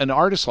 you know, an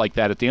artist like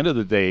that, at the end of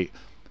the day,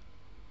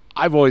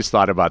 I've always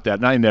thought about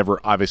that. And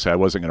obviously I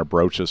wasn't going to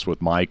broach this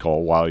with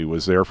Michael while he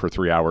was there for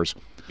 3 hours.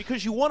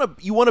 Because you want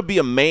to be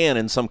a man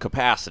in some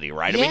capacity,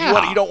 right? Yeah.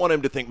 I mean, you don't want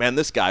him to think, man,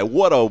 this guy,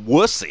 what a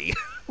wussy.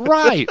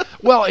 Right.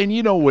 Well, and,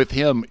 you know, with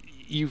him,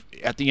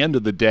 at the end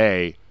of the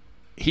day,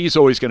 he's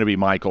always going to be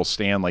Michael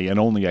Stanley, and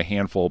only a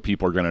handful of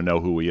people are going to know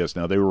who he is.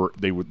 Now, they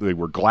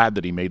were glad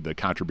that he made the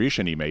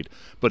contribution he made,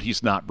 but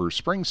he's not Bruce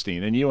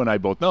Springsteen. And you and I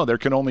both know there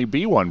can only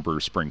be one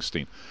Bruce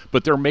Springsteen.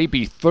 But there may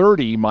be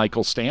 30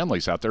 Michael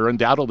Stanleys out there.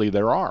 Undoubtedly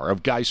there are,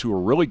 of guys who are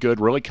really good,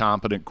 really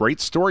competent,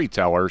 great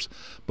storytellers,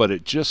 but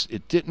it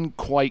didn't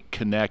quite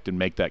connect and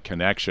make that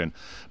connection.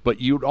 But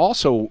you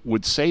also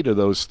would say to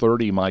those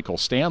 30 Michael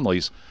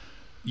Stanleys,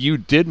 you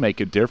did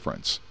make a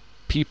difference.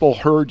 People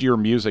heard your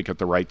music at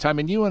the right time.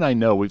 And you and I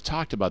know, we've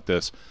talked about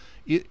this,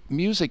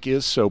 music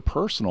is so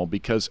personal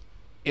because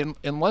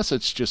unless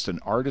it's just an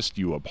artist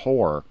you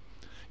abhor,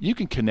 you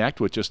can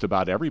connect with just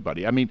about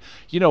everybody. I mean,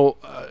 you know,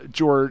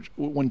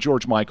 when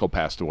George Michael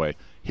passed away,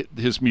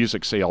 his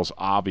music sales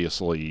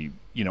obviously,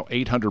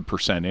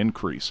 800%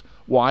 increase.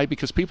 Why?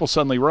 Because people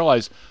suddenly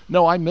realized,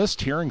 no, I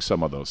missed hearing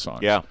some of those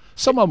songs. Yeah.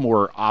 Some of them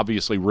were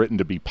obviously written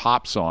to be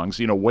pop songs.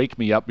 Wake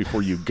Me Up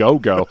Before You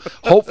Go.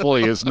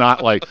 Hopefully is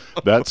not like,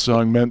 that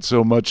song meant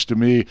so much to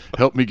me,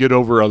 helped me get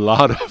over a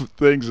lot of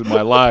things in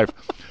my life.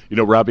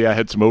 Robbie, I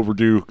had some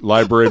overdue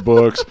library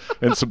books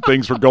and some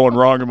things were going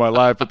wrong in my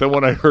life. But then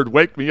when I heard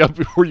Wake Me Up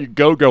Before You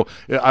Go,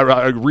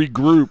 I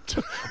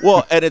regrouped.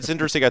 Well, and it's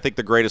interesting. I think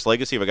the greatest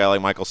legacy of a guy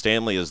like Michael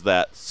Stanley is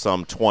that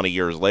some 20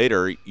 years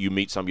later, you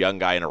meet some young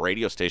guy in a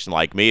radio station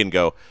like me and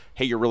go,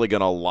 hey, you're really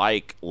going to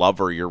like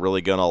Lover. You're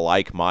really going to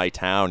like My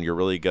Town. You're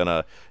really going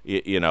to,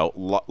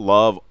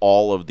 love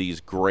all of these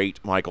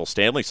great Michael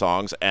Stanley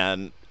songs.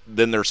 And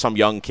then there's some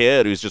young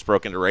kid who's just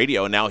broke into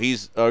radio, and now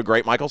he's a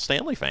great Michael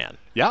Stanley fan.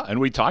 Yeah, and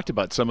we talked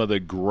about some of the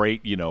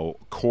great,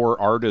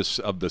 core artists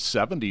of the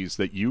 70s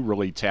that you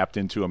really tapped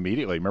into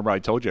immediately. Remember I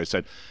told you, I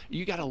said,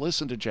 you got to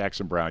listen to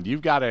Jackson Browne.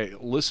 You've got to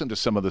listen to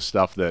some of the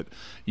stuff that,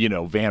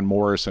 Van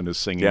Morrison is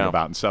singing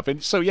about and stuff.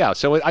 And so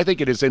I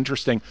think it is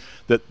interesting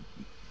that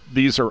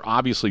these are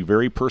obviously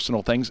very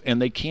personal things,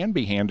 and they can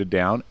be handed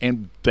down,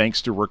 and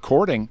thanks to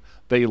recording,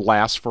 they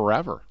last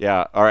forever.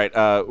 Yeah. All right.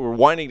 We're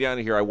winding down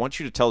here. I want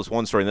you to tell us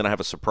one story, and then I have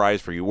a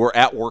surprise for you. We're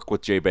at work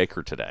with Jay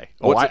Baker today.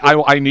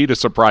 I need a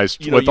surprise.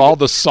 With all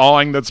the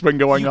sawing that's been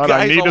going on,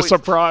 I need a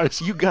surprise.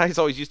 You guys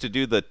always used to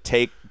do the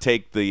take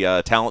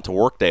the talent to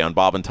work day on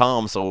Bob and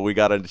Tom, so we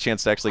got a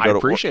chance to actually go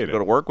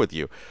to work with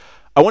you.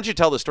 I want you to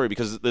tell this story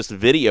because this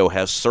video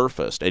has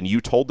surfaced, and you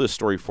told this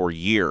story for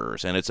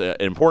years, and it's an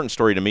important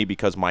story to me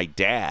because my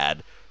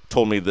dad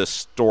told me this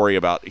story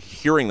about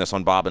hearing this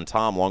on Bob and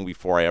Tom long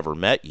before I ever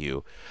met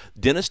you.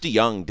 Dennis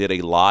DeYoung did a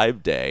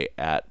live day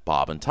at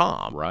Bob and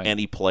Tom, right? And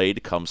he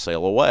played "Come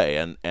Sail Away,"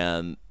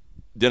 and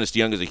Dennis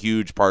DeYoung is a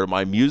huge part of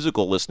my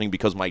musical listening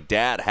because my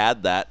dad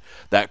had that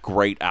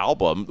great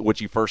album, which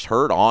he first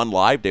heard on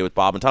Live Day with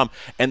Bob and Tom,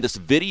 and this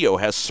video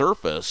has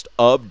surfaced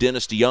of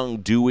Dennis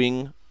DeYoung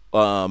doing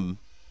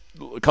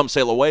 "Come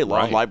Sail Away"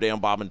 Live Day on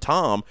Bob and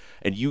Tom,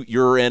 and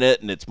you're in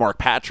it, and it's Mark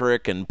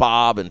Patrick and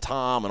Bob and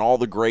Tom and all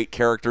the great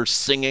characters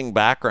singing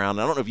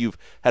background. I don't know if you've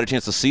had a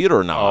chance to see it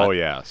or not. Oh,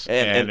 yes.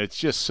 And it's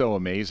just so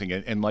amazing.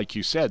 And like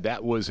you said,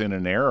 that was in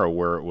an era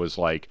where it was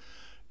like,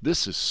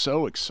 this is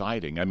so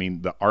exciting. I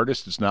mean, the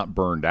artist is not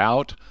burned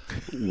out.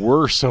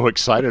 We're so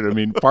excited. I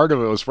mean, part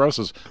of it was for us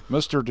is,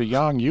 Mr.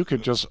 DeYoung, you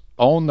could just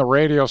own the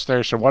radio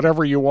station,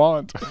 whatever you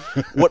want.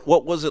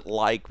 What was it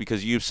like?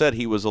 Because you said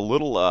he was a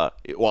little,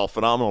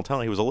 phenomenal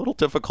talent, he was a little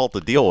difficult to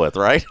deal with,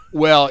 right?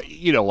 Well,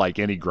 like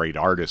any great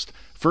artist,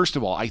 first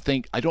of all, I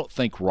don't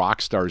think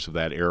rock stars of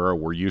that era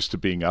were used to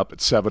being up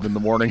at 7 in the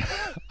morning.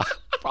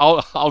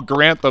 I'll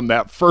grant them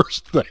that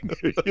first thing.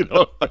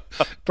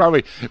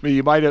 Probably, I mean,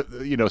 you might have,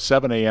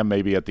 7 a.m.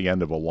 maybe at the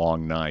end of a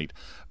long night.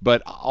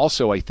 But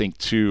also, I think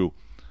too,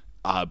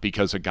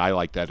 because a guy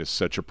like that is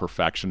such a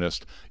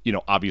perfectionist,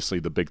 obviously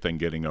the big thing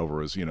getting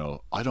over is,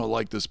 I don't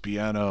like this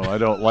piano. I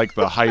don't like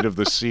the height of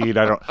the seat.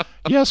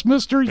 Yes,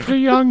 Mr.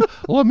 DeYoung,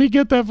 let me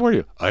get that for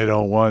you. I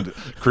don't want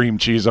cream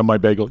cheese on my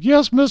bagel.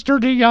 Yes, Mr.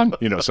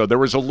 DeYoung. So there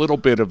was a little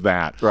bit of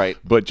that. Right.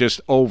 But just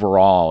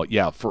overall,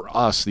 for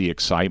us, the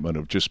excitement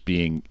of just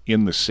being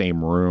in the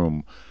same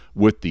room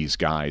with these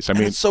guys. I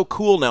mean, it's so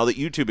cool now that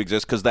YouTube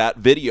exists because that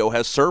video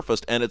has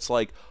surfaced, and it's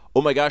like,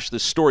 oh my gosh,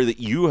 this story that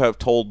you have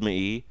told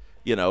me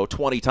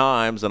 20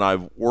 times, and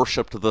I've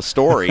worshipped the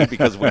story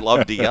because we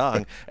love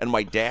DeYoung. And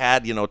my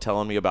dad,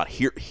 telling me about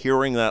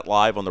hearing that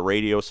live on the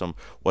radio, some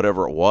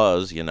whatever it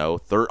was,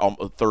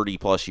 30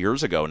 plus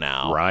years ago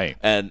now. Right.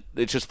 And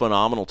it's just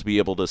phenomenal to be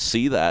able to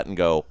see that and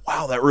go,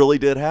 wow, that really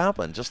did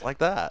happen, just like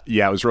that.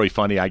 Yeah, it was really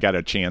funny. I got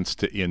a chance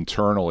to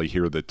internally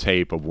hear the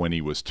tape of when he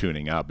was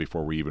tuning up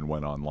before we even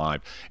went on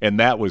live. And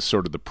that was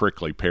sort of the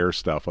prickly pear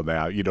stuff of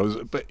that,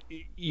 but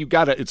you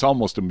got to, it's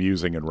almost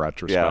amusing in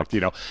retrospect,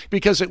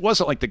 because it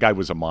wasn't like the guy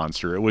was a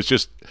monster. It was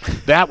just,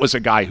 that was a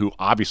guy who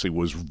obviously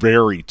was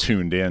very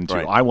tuned in to,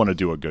 I want to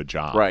do a good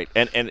job. Right.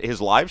 And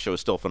his live show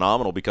is still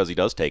phenomenal because he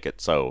does take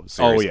it so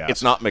serious. Oh, yeah.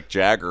 It's not Mick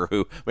Jagger,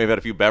 who may have had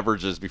a few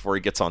beverages before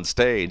he gets on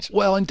stage.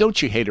 Well, and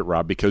don't you hate it,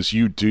 Rob, because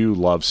you do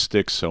love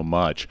Styx so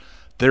much.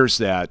 There's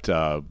that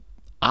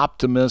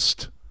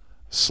optimist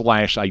 /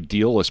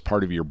 idealist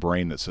part of your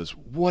brain that says,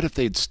 what if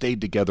they'd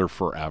stayed together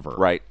forever?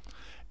 Right.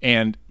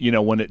 And,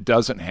 when it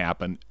doesn't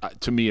happen,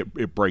 to me,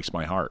 it breaks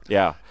my heart.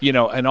 Yeah.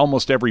 And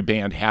almost every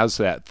band has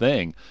that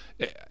thing.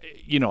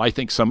 I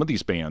think some of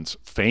these bands,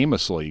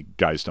 famously,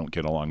 guys don't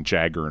get along.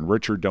 Jagger and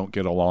Richard don't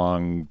get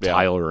along. Yeah.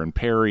 Tyler and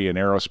Perry and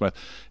Aerosmith.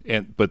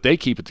 But they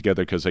keep it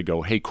together because they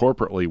go, hey,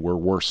 corporately, we're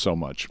worth so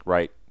much.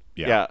 Right.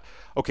 Yeah.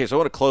 Okay, so I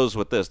want to close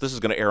with this. This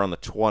is going to air on the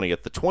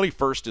 20th. The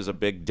 21st is a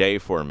big day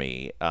for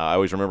me. I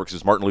always remember because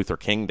it's Martin Luther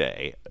King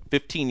Day.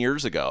 15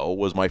 years ago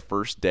was my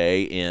first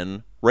day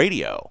in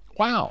radio.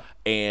 Wow.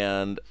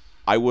 And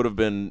I would have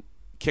been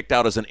kicked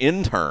out as an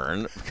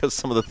intern because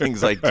some of the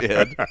things I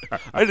did.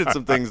 I did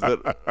some things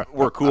that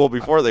were cool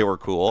before they were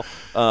cool.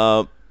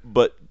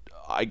 But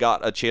I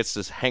got a chance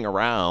to hang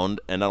around,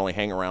 and not only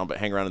hang around, but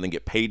hang around and then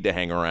get paid to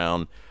hang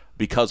around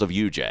because of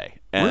you, Jay.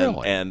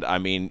 Really? And I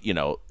mean,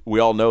 we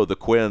all know the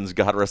Quins,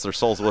 God rest their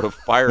souls, would have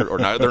fired, or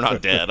no, they're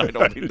not dead. I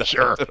don't mean that.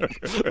 Sure.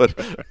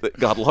 But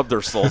God love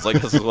their souls, I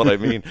guess is what I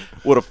mean.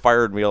 Would have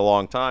fired me a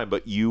long time.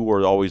 But you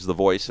were always the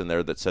voice in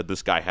there that said,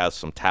 this guy has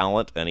some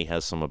talent and he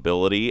has some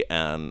ability,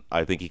 and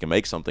I think he can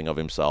make something of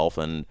himself.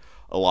 And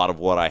a lot of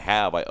what I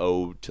have, I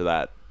owe to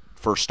that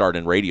first start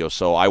in radio.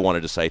 So I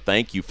wanted to say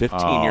thank you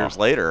 15 years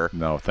later.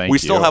 No, thank you. We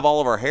still have all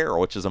of our hair,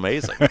 which is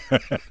amazing.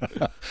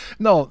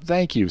 No,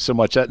 thank you so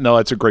much. No,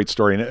 it's a great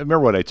story. And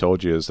remember what I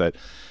told you is that,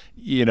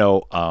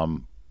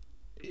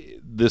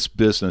 this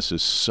business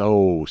is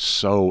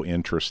so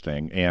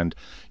interesting. And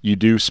you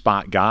do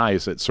spot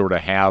guys that sort of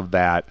have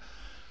that.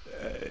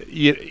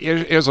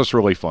 Here's what's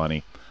really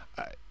funny.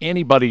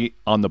 Anybody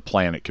on the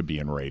planet could be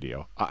in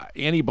radio.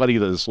 Anybody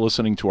that is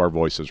listening to our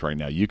voices right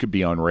now, you could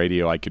be on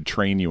radio. I could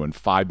train you in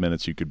 5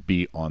 minutes. You could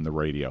be on the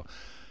radio.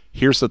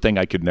 Here's the thing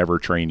I could never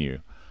train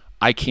you.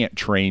 I can't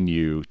train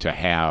you to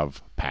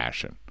have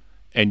passion.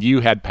 and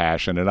you had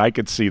passion, and I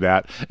could see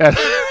that. And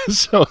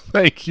so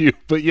thank you.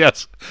 But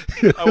yes,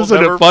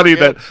 isn't it funny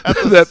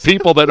that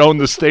people that own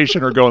the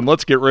station are going,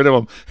 let's get rid of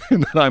him.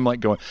 And then I'm like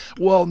going,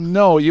 well,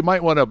 no, you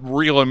might want to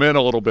reel him in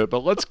a little bit,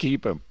 but let's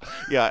keep him.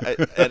 Yeah,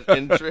 and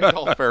in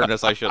all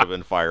fairness, I should have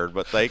been fired.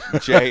 But thank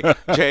Jay.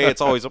 Jay,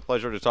 it's always a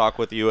pleasure to talk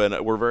with you,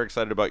 and we're very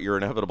excited about your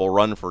inevitable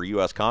run for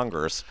U.S.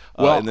 Congress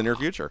in the near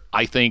future.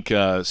 I think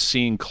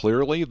seeing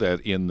clearly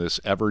that in this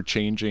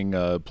ever-changing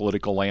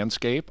political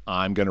landscape,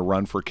 I'm going to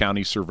run for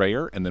county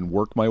surveyor and then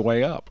work my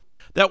way up.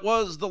 That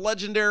was the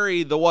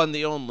legendary, the one,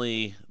 the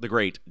only, the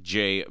great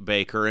Jay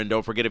Baker. And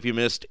don't forget, if you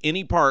missed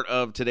any part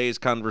of today's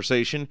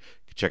conversation,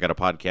 check out a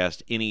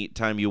podcast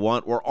anytime you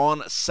want. We're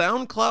on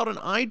SoundCloud and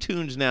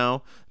iTunes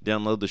now.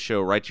 Download the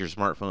show right to your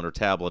smartphone or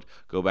tablet.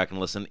 Go back and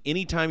listen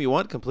anytime you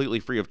want, completely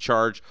free of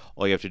charge.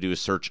 All you have to do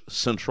is search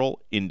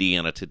Central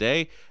Indiana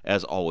Today.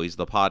 As always,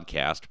 the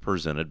podcast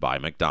presented by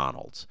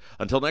McDonald's.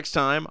 Until next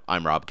time,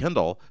 I'm Rob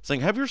Kendall,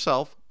 saying have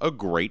yourself a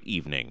great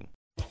evening.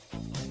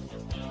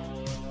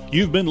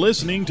 You've been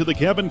listening to the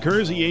Kevin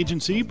Kersey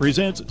Agency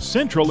presents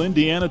Central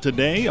Indiana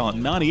Today on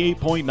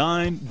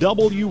 98.9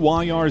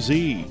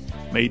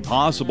 WYRZ. Made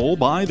possible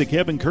by the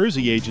Kevin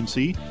Kersey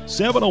Agency,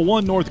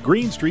 701 North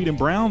Green Street in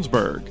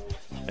Brownsburg.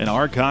 An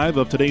archive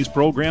of today's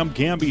program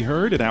can be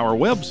heard at our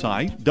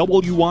website,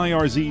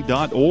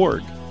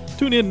 wyrz.org.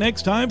 Tune in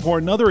next time for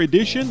another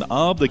edition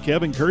of the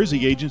Kevin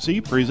Kersey Agency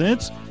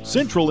presents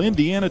Central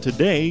Indiana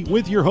Today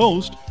with your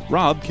host,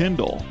 Rob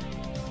Kendall.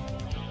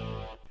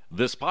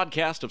 This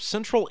podcast of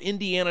Central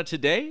Indiana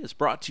Today is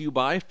brought to you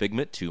by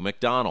Figment 2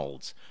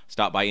 McDonald's.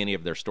 Stop by any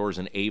of their stores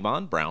in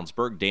Avon,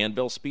 Brownsburg,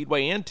 Danville,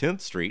 Speedway, and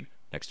 10th Street,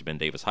 next to Ben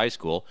Davis High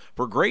School,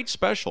 for great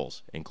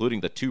specials, including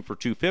the 2 for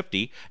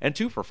 $2.50 and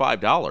 2 for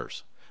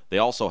 $5. They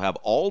also have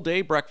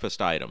all-day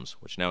breakfast items,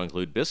 which now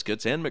include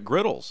biscuits and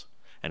McGriddles.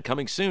 And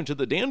coming soon to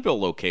the Danville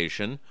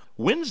location,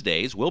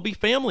 Wednesdays will be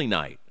family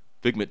night.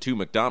 Figment 2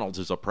 McDonald's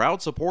is a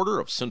proud supporter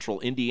of Central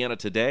Indiana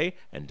Today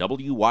and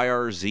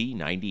WYRZ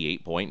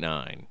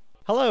 98.9.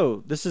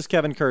 Hello, this is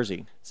Kevin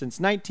Kersey. Since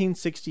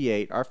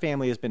 1968, our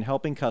family has been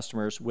helping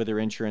customers with their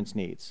insurance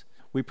needs.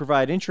 We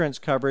provide insurance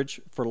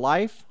coverage for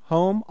life,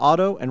 home,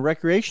 auto, and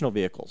recreational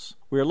vehicles.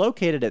 We are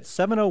located at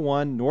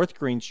 701 North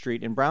Green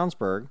Street in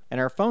Brownsburg,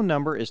 and our phone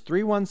number is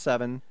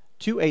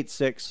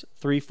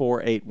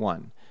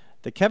 317-286-3481.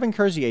 The Kevin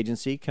Kersey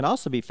Agency can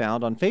also be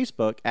found on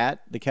Facebook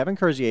at The Kevin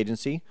Kersey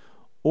Agency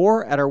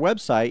or at our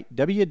website,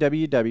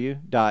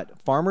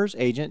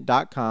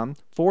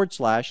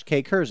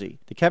 www.farmersagent.com/kkersey.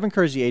 The Kevin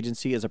Kersey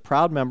Agency is a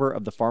proud member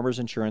of the Farmers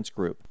Insurance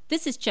Group.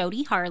 This is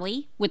Jody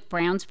Harley with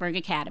Brownsburg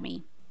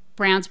Academy.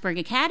 Brownsburg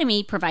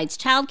Academy provides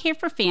childcare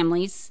for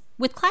families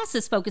with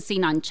classes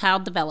focusing on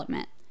child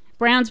development.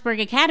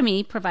 Brownsburg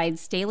Academy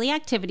provides daily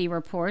activity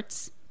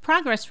reports,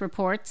 progress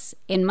reports,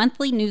 and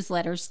monthly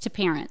newsletters to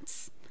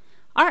parents.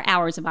 Our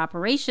hours of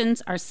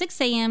operations are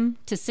 6 a.m.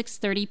 to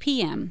 6:30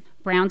 p.m.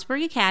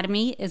 Brownsburg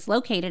Academy is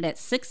located at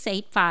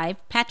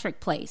 685 Patrick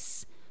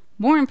Place.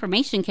 More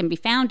information can be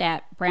found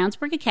at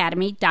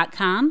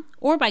brownsburgacademy.com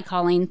or by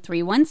calling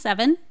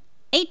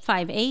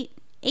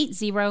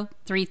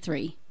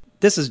 317-858-8033.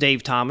 This is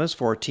Dave Thomas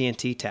for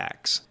TNT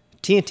Tax.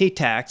 TNT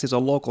Tax is a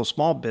local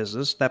small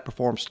business that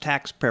performs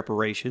tax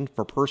preparation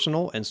for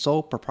personal and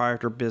sole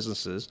proprietor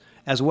businesses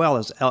as well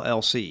as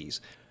LLCs.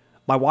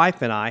 My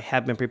wife and I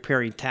have been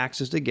preparing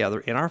taxes together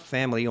in our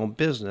family-owned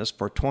business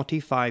for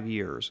 25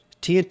 years.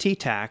 TNT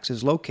Tax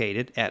is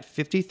located at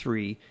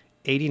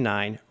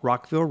 5389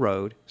 Rockville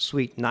Road,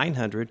 Suite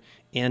 900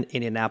 in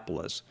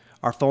Indianapolis.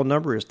 Our phone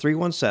number is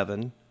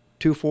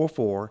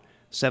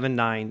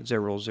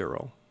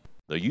 317-244-7900.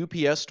 The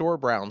UPS Store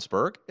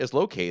Brownsburg is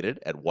located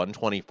at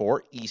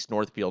 124 East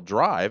Northfield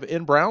Drive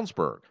in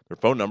Brownsburg. Their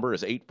phone number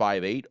is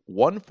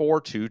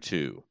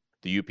 858-1422.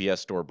 The UPS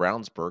Store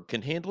Brownsburg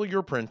can handle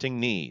your printing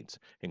needs,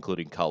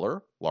 including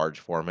color, large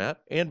format,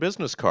 and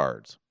business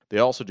cards. They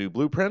also do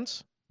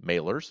blueprints,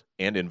 mailers,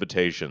 and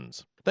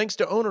invitations. Thanks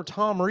to owner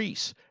Tom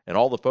Reese and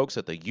all the folks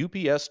at the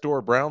UPS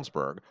Store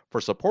Brownsburg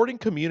for supporting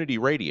community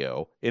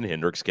radio in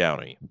Hendricks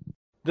County.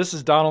 This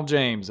is Donald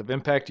James of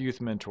Impact Youth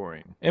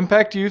Mentoring.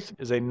 Impact Youth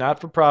is a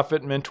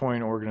not-for-profit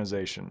mentoring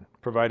organization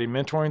providing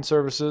mentoring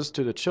services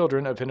to the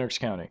children of Hendricks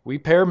County. We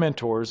pair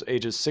mentors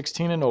ages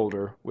 16 and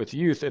older with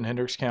youth in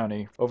Hendricks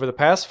County. Over the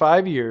past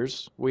 5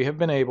 years, we have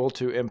been able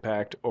to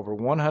impact over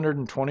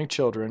 120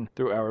 children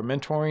through our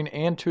mentoring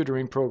and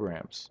tutoring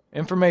programs.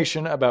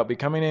 Information about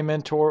becoming a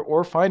mentor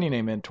or finding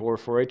a mentor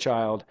for a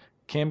child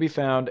can be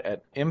found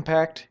at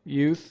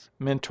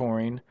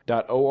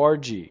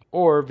impactyouthmentoring.org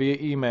or via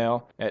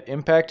email at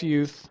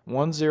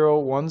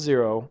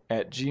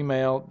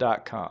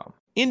impactyouth1010@gmail.com.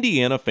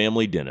 Indiana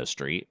Family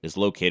Dentistry is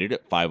located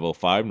at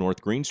 505 North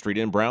Green Street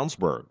in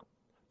Brownsburg.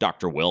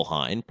 Dr. Will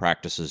Hine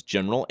practices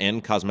general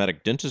and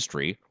cosmetic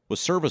dentistry with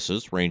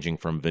services ranging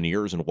from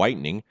veneers and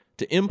whitening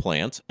to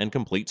implants and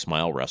complete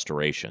smile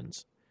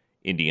restorations.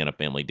 Indiana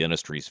Family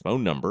Dentistry's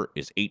phone number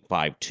is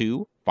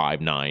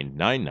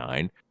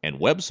 852-5999 and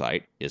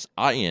website is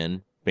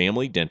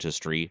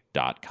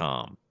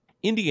infamilydentistry.com.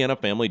 Indiana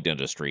Family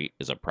Dentistry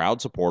is a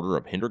proud supporter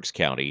of Hendricks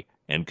County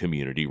and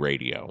community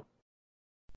radio.